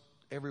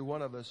 every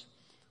one of us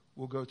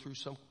will go through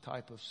some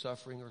type of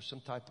suffering or some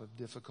type of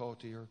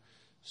difficulty or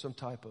some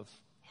type of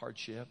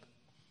hardship.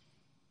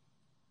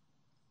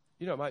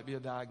 It might be a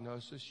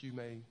diagnosis. You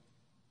may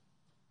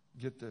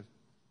get the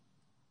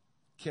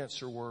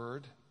cancer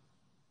word,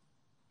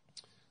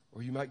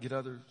 or you might get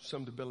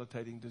some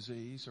debilitating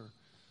disease,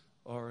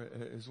 or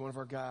as one of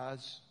our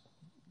guys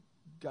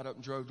got up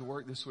and drove to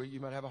work this week, you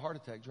might have a heart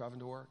attack driving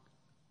to work.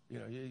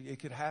 It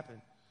could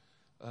happen.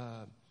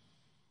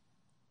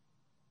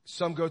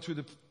 Some go through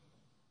the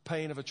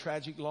pain of a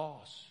tragic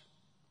loss.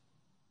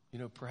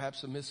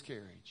 Perhaps a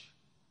miscarriage,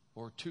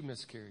 or 2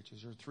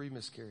 miscarriages, or 3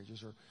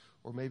 miscarriages,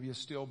 or maybe a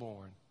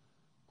stillborn,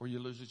 or you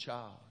lose a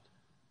child,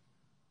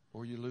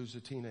 or you lose a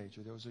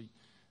teenager. There was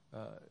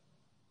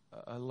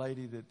a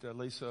lady that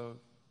Lisa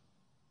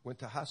went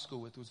to high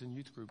school with, was in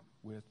youth group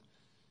with,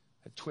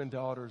 had twin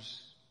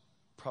daughters,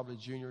 probably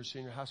junior or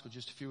senior high school,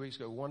 just a few weeks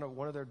ago. One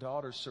of their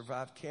daughters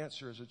survived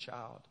cancer as a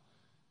child.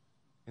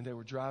 And they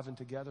were driving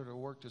together to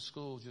work to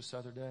school just the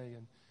other day,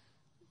 and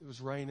it was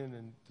raining,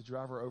 and the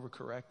driver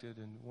overcorrected,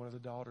 and one of the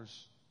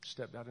daughters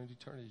stepped out into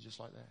eternity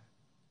just like that.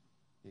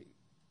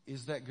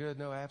 Is that good?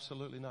 No,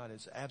 absolutely not.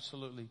 It's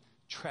absolutely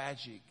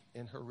tragic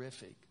and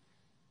horrific.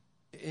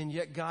 And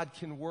yet God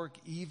can work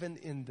even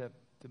in the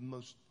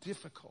most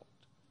difficult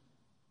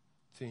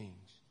things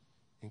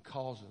and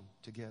cause them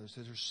together.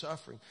 So there's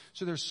suffering.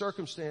 So there's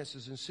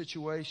circumstances and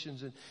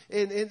situations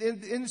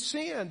and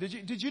sin.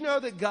 Did you know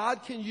that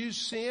God can use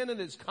sin and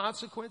its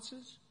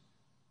consequences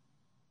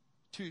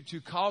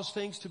to cause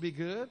things to be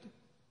good?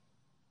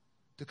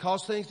 To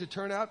cause things to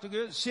turn out to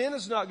good? Sin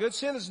is not good.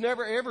 Sin is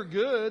never ever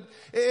good.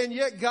 And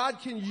yet God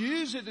can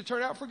use it to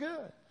turn out for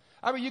good.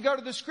 You go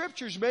to the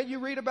scriptures, man, you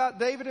read about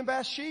David and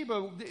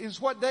Bathsheba.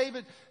 Is what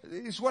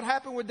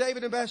happened with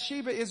David and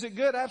Bathsheba, is it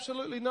good?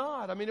 Absolutely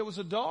not. It was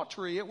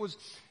adultery. It was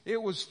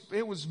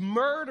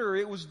murder.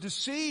 It was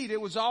deceit.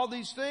 It was all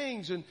these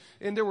things. And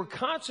there were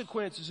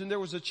consequences, and there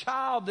was a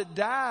child that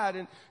died,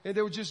 and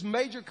there were just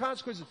major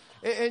consequences.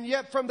 And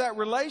yet from that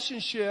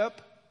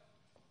relationship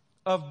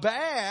of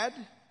bad,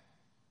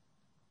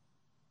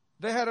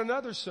 they had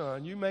another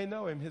son. You may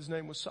know him. His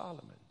name was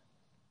Solomon.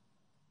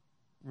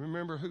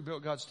 Remember who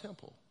built God's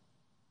temple?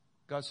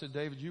 God said,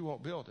 David, you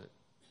won't build it,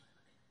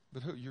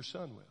 but who? Your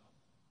son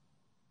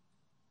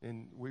will.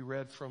 And we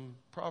read from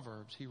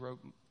Proverbs. He wrote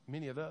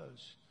many of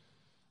those.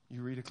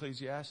 You read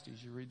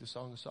Ecclesiastes. You read the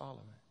Song of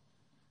Solomon.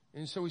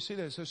 And so we see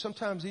that. So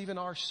sometimes even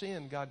our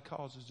sin, God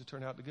causes to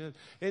turn out to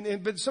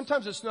good. But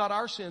sometimes it's not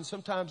our sin.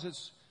 Sometimes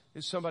it's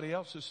somebody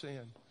else's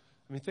sin.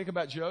 Think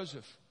about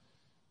Joseph.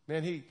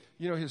 Man,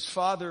 his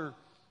father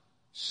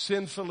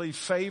sinfully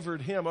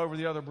favored him over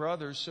the other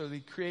brothers, so he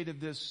created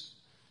this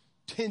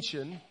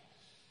tension.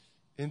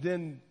 And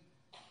then,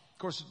 of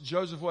course,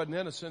 Joseph wasn't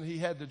innocent. He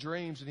had the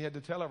dreams, and he had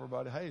to tell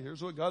everybody, hey,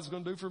 here's what God's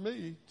going to do for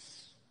me.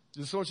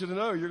 Just want you to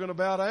know, you're going to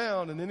bow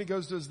down. And then he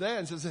goes to his dad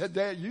and says,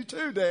 Dad, you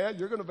too, Dad,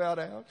 you're going to bow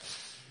down.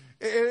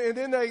 And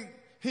then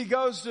he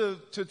goes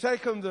to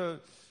take them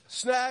the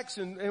snacks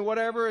and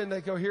whatever, and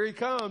they go, here he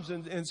comes.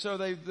 And so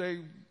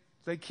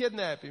they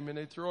kidnap him, and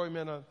they throw him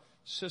in a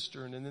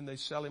cistern, and then they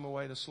sell him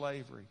away to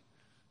slavery.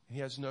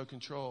 He has no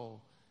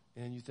control.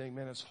 And you think,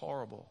 man, it's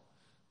horrible.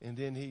 And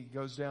then he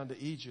goes down to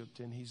Egypt,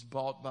 and he's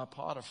bought by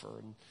Potiphar.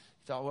 And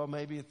he thought, well,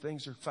 maybe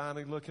things are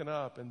finally looking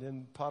up. And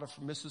then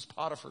Mrs.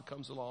 Potiphar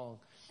comes along,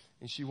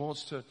 and she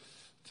wants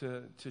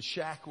to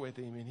shack with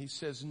him. And he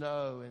says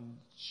no, and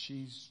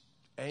she's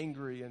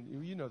angry,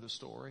 and you know the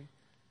story.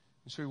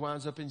 And so he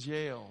winds up in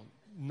jail.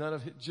 None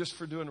of it, just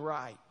for doing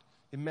right.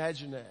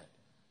 Imagine that.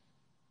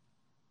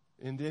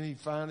 And then he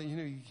finally,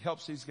 he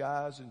helps these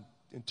guys and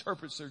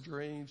interprets their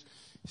dreams.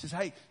 He says,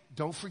 hey,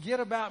 don't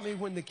forget about me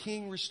when the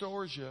king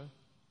restores you.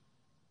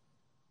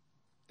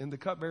 And the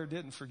cupbearer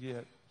didn't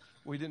forget.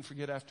 We didn't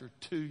forget after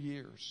 2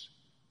 years.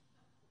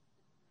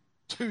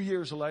 2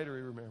 years later,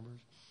 he remembers.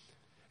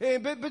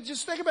 But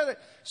just think about it.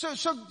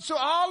 So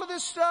all of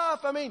this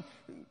stuff,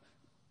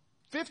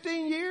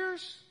 15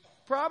 years,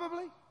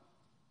 probably.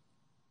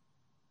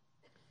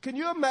 Can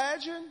you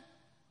imagine?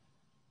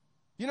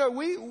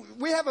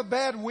 We have a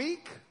bad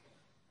week,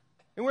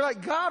 and we're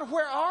like, God,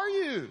 where are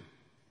you?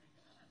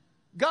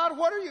 God,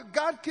 what are you?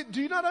 God,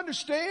 do you not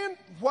understand?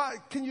 Why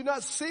can you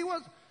not see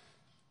what?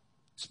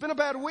 It's been a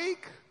bad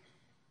week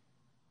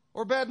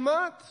or a bad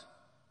month.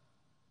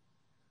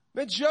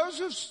 Man,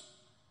 Joseph's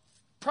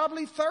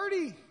probably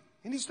 30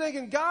 and he's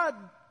thinking, God,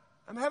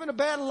 I'm having a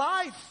bad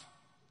life.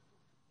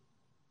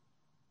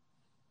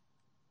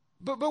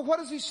 But what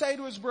does he say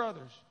to his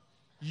brothers?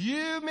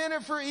 You meant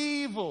it for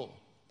evil,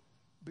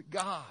 but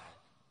God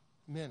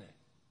meant it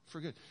for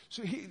good.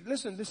 So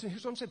listen,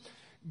 here's what I'm saying.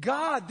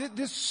 God,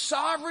 this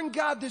sovereign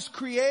God, this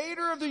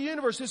creator of the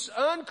universe, this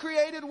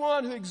uncreated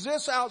one who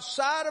exists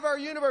outside of our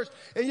universe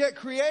and yet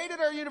created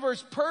our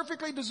universe,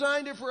 perfectly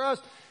designed it for us.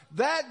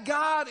 That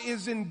God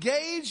is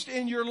engaged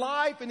in your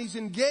life and he's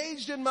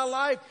engaged in my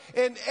life,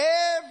 and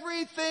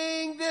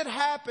everything that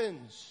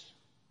happens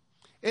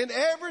and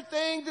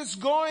everything that's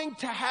going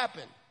to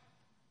happen,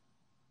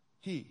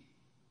 he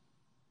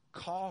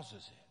causes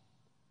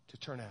it to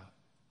turn out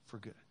for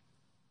good.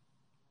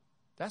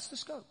 That's the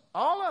scope.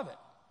 All of it.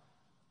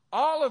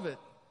 All of it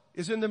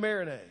is in the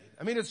marinade.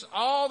 I mean, it's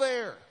all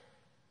there.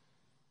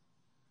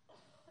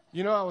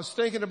 You know, I was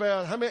thinking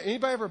about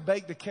anybody ever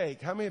baked a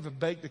cake? How many of you have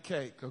baked a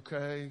cake?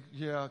 Okay.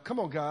 Yeah. Come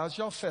on, guys.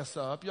 Y'all fess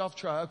up. Y'all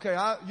try. Okay.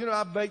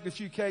 I baked a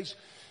few cakes.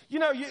 You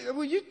know,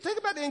 when you think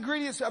about the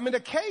ingredients, I mean, a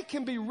cake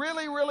can be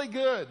really, really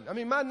good. I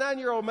mean, my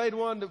 9-year-old made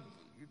one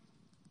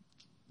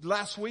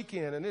last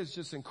weekend and it's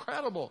just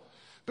incredible.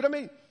 But I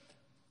mean,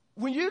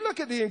 when you look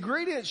at the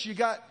ingredients, you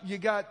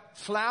got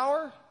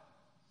flour.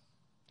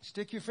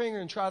 Stick your finger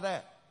and try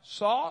that.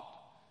 Salt,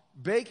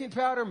 baking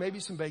powder, maybe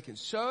some baking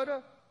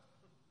soda.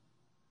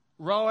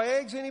 Raw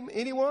eggs,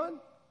 anyone?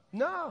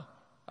 No.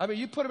 I mean,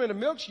 you put them in a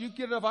milk, you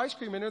get enough ice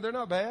cream in there, they're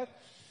not bad.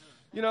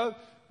 You know,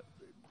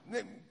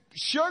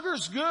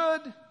 sugar's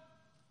good.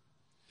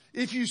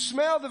 If you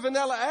smell the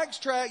vanilla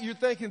extract, you're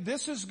thinking,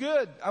 this is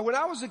good. When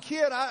I was a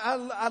kid,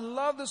 I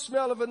loved the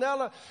smell of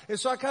vanilla, and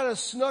so I kind of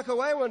snuck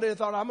away one day and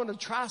thought, I'm going to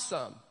try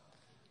some.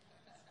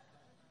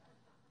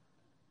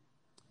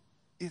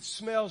 It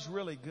smells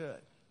really good.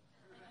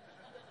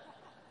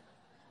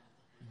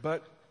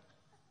 But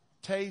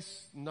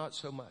tastes not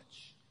so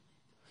much.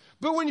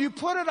 But when you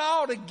put it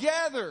all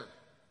together,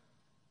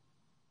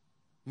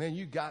 man,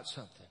 you got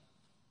something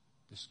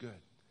that's good.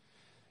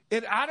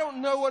 And I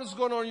don't know what is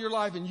going on in your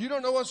life, and you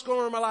don't know what's going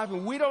on in my life,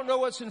 and we don't know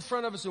what's in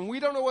front of us, and we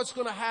don't know what's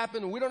going to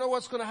happen, and we don't know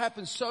what's going to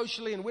happen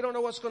socially, and we don't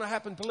know what's going to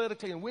happen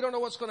politically, and we don't know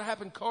what's going to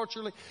happen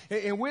culturally,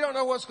 and we don't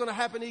know what's going to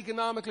happen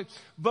economically.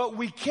 But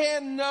we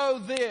can know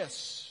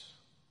this.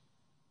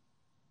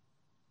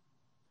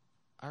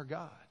 Our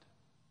God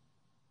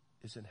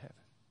is in heaven.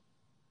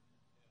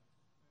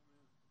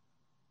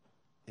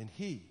 And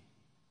he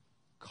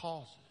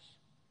causes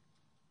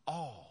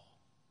all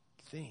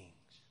things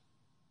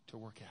to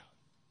work out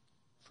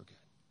for good.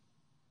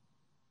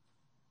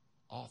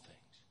 All things.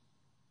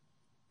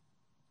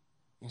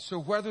 And so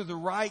whether the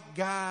right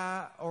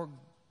guy or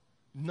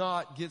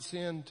not gets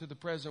into the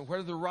president,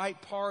 whether the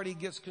right party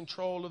gets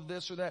control of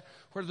this or that,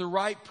 whether the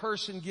right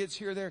person gets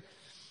here or there,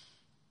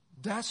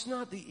 that's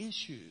not the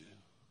issue.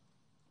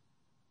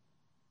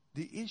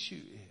 The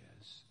issue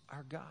is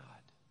our God.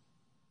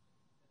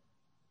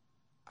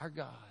 Our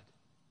God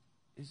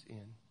is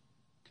in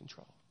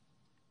control.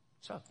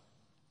 So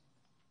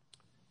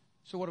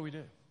what do we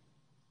do?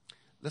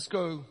 Let's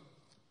go.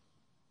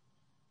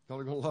 Y'all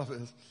are going to love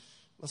this.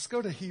 Let's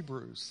go to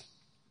Hebrews.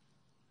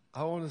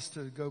 I want us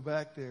to go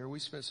back there. We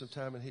spent some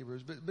time in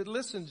Hebrews, but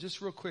listen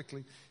just real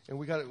quickly, and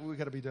we got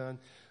to be done.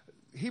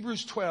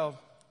 Hebrews 12.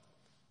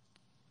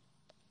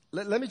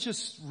 Let me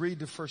just read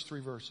the first 3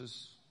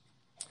 verses.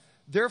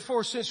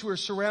 Therefore, since we are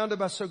surrounded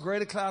by so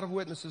great a cloud of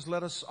witnesses,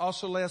 let us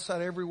also lay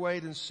aside every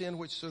weight and sin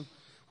which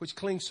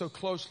clings so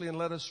closely, and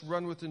let us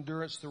run with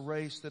endurance the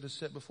race that is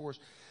set before us.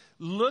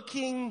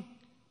 Looking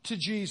to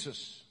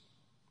Jesus,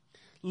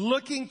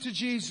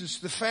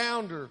 the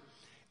founder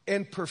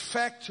and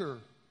perfecter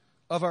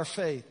of our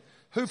faith,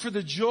 who for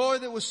the joy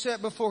that was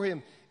set before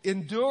him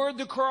endured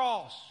the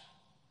cross,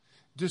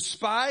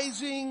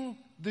 despising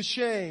the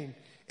shame,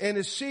 and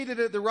is seated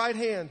at the right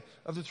hand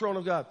of the throne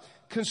of God.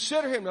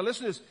 Consider him, now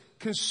listen to this,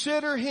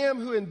 consider him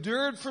who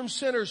endured from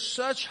sinners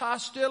such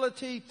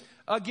hostility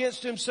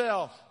against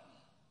himself.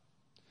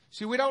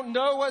 See, we don't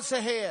know what's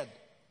ahead.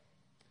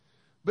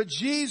 But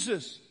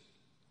Jesus,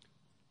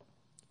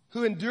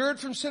 who endured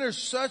from sinners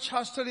such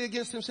hostility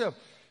against himself,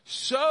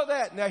 so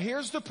that, now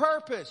here's the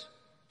purpose,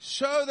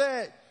 so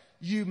that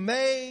you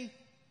may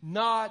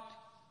not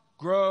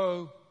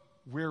grow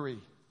weary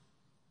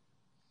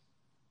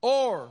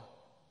or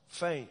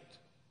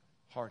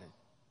faint-hearted.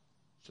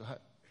 So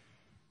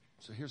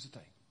here's the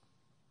thing.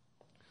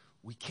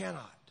 We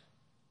cannot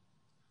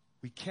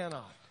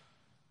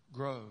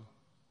grow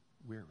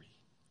weary.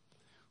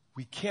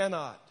 We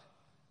cannot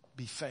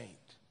be faint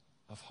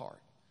of heart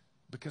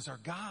because our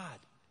God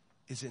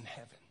is in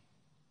heaven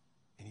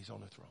and he's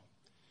on the throne.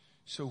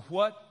 So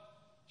what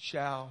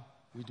shall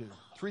we do?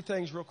 3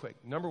 things real quick.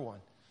 Number 1,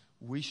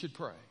 we should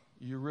pray.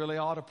 You really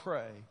ought to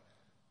pray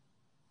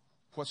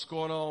what's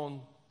going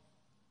on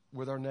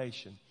with our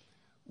nation.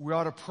 we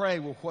ought to pray,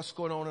 well, what's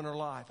going on in our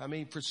life? I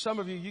mean, for some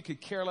of you, you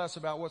could care less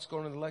about what's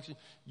going on in the election.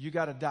 You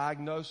got a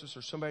diagnosis,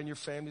 or somebody in your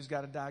family's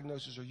got a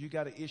diagnosis, or you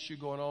got an issue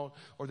going on,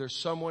 or there's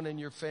someone in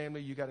your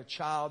family, you got a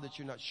child that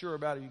you're not sure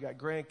about, or you got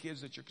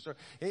grandkids that you're concerned.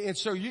 And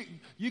so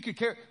you could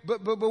care,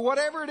 but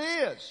whatever it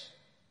is,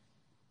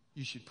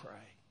 you should pray.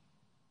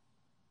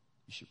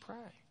 You should pray.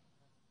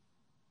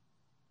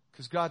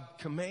 Because God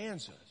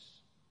commands us.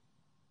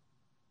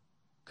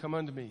 Come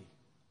unto me,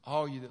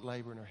 all you that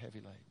labor and are heavy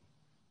laden,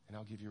 and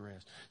I'll give you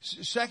rest.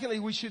 Secondly,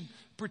 we should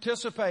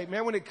participate.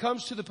 Man, when it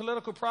comes to the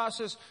political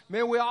process,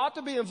 man, we ought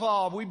to be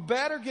involved. We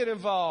better get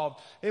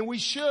involved. And we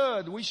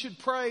should. We should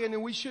pray, and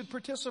then we should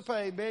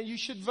participate. Man, you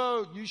should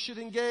vote. You should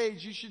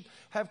engage. You should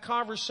have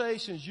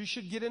conversations. You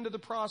should get into the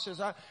process.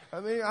 I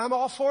mean, I'm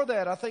all for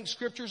that. I think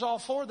Scripture's all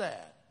for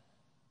that.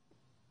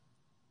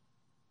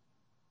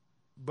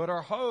 But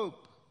our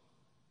hope,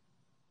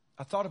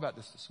 I thought about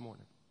this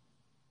morning.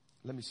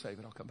 Let me save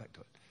it. I'll come back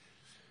to it.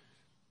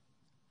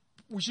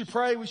 We should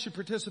pray. We should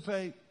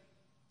participate.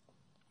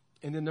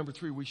 And then number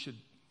 3, we should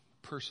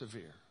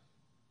persevere.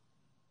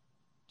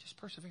 Just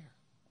persevere.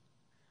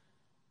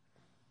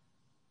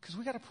 Because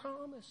we got a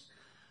promise.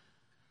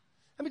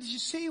 I mean, did you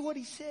see what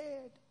he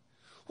said?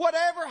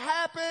 Whatever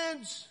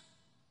happens,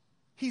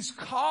 he's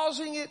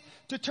causing it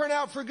to turn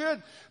out for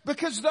good.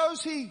 Because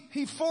those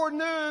he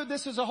foreknew,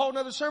 this is a whole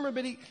nother sermon,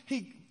 but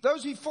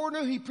those he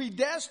foreknew, he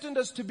predestined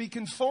us to be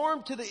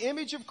conformed to the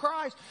image of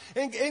Christ.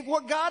 And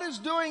what God is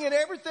doing in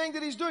everything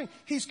that he's doing,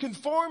 he's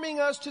conforming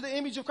us to the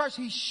image of Christ.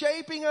 He's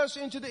shaping us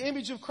into the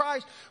image of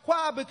Christ.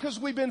 Why? Because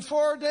we've been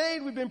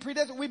foreordained, we've been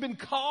predestined, we've been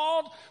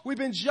called, we've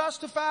been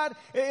justified.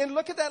 And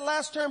look at that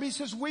last term. He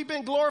says we've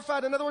been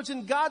glorified. In other words,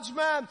 in God's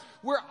mind,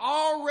 we're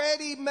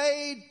already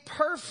made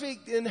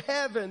perfect in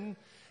heaven.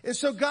 And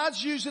so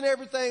God's using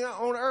everything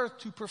on earth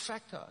to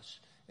perfect us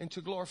and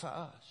to glorify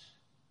us.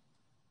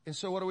 And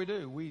so what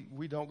do?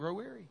 We don't grow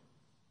weary.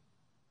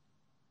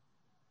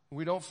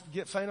 We don't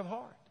get faint of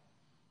heart.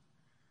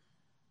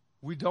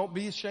 We don't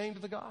be ashamed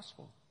of the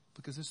gospel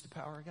because it's the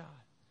power of God.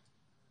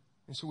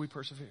 And so we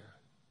persevere.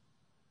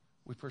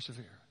 We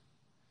persevere.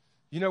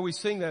 You know, we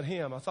sing that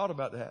hymn. I thought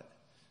about that.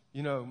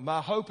 You know, my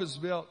hope is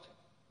built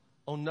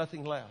on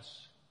nothing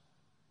less.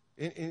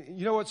 And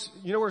you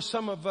know where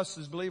some of us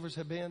as believers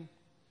have been?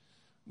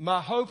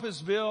 My hope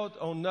is built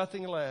on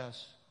nothing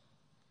less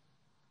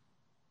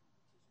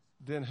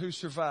than who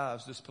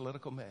survives this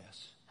political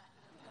mess.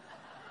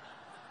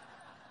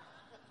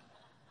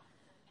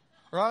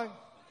 Right?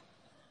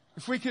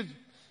 If we could,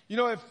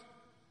 if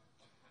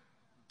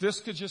this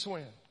could just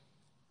win.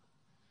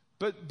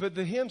 But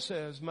the hymn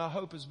says, my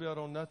hope is built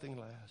on nothing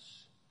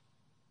less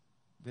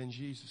than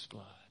Jesus'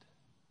 blood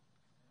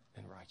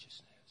and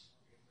righteousness.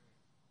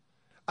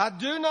 I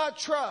do not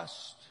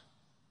trust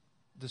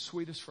the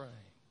sweetest frame,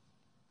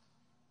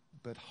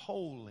 but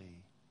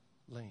wholly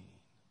lean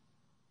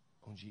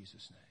on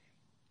Jesus' name.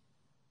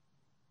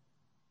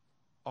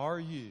 Are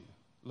you,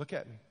 look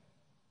at me,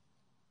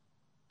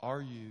 are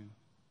you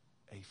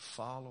a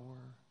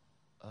follower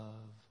of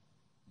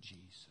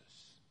Jesus?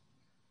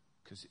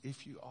 Because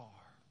if you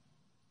are,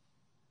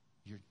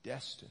 you're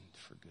destined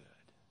for good.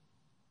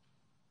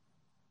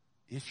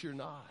 If you're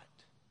not,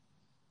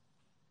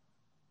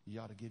 you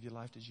ought to give your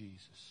life to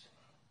Jesus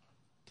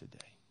today.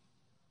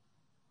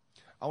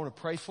 I want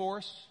to pray for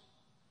us,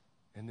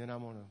 and then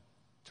I'm going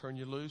to turn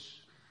you loose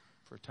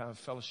for a time of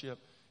fellowship.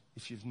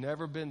 If you've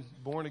never been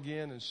born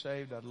again and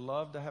saved, I'd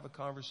love to have a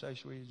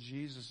conversation with you.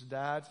 Jesus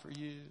died for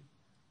you.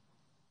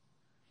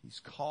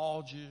 He's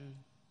called you.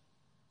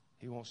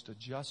 He wants to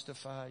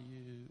justify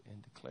you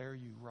and declare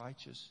you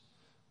righteous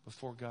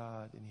before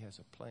God, and he has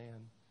a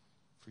plan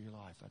for your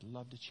life. I'd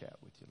love to chat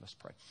with you. Let's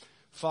pray.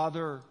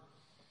 Father,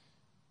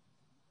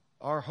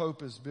 our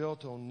hope is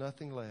built on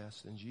nothing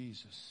less than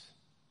Jesus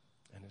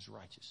and his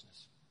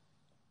righteousness.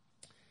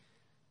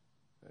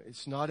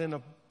 It's not in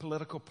a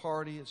political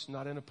party. It's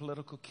not in a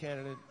political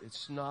candidate.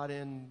 It's not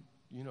in,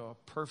 a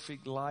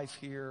perfect life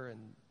here and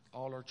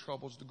all our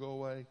troubles to go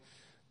away.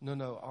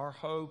 No. Our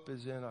hope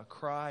is in a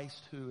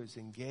Christ who is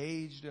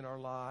engaged in our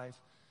life,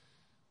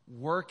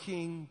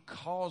 working,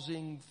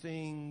 causing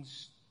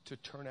things to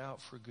turn out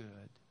for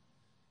good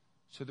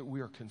so that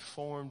we are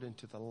conformed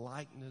into the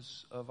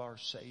likeness of our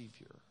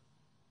Savior.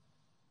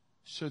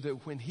 So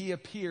that when he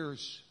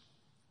appears,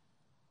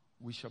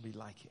 we shall be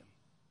like him.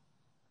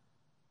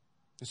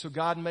 And so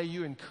God, may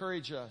you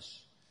encourage us.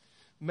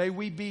 May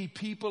we be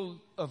people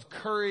of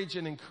courage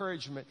and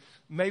encouragement.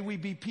 May we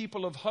be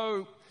people of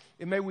hope.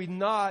 And may we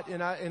not,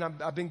 and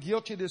I've been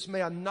guilty of this,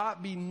 may I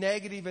not be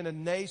negative and a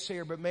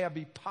naysayer, but may I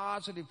be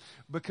positive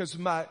because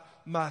my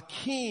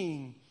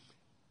King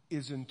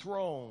is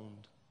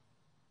enthroned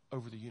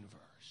over the universe.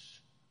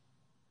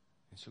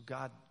 And so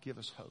God, give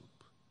us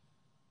hope.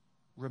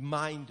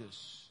 Remind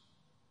us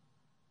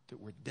that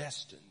we're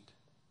destined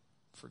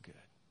for good.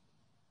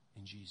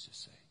 In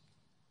Jesus' sake.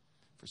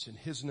 For it's in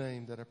his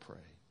name that I pray.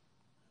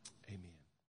 Amen.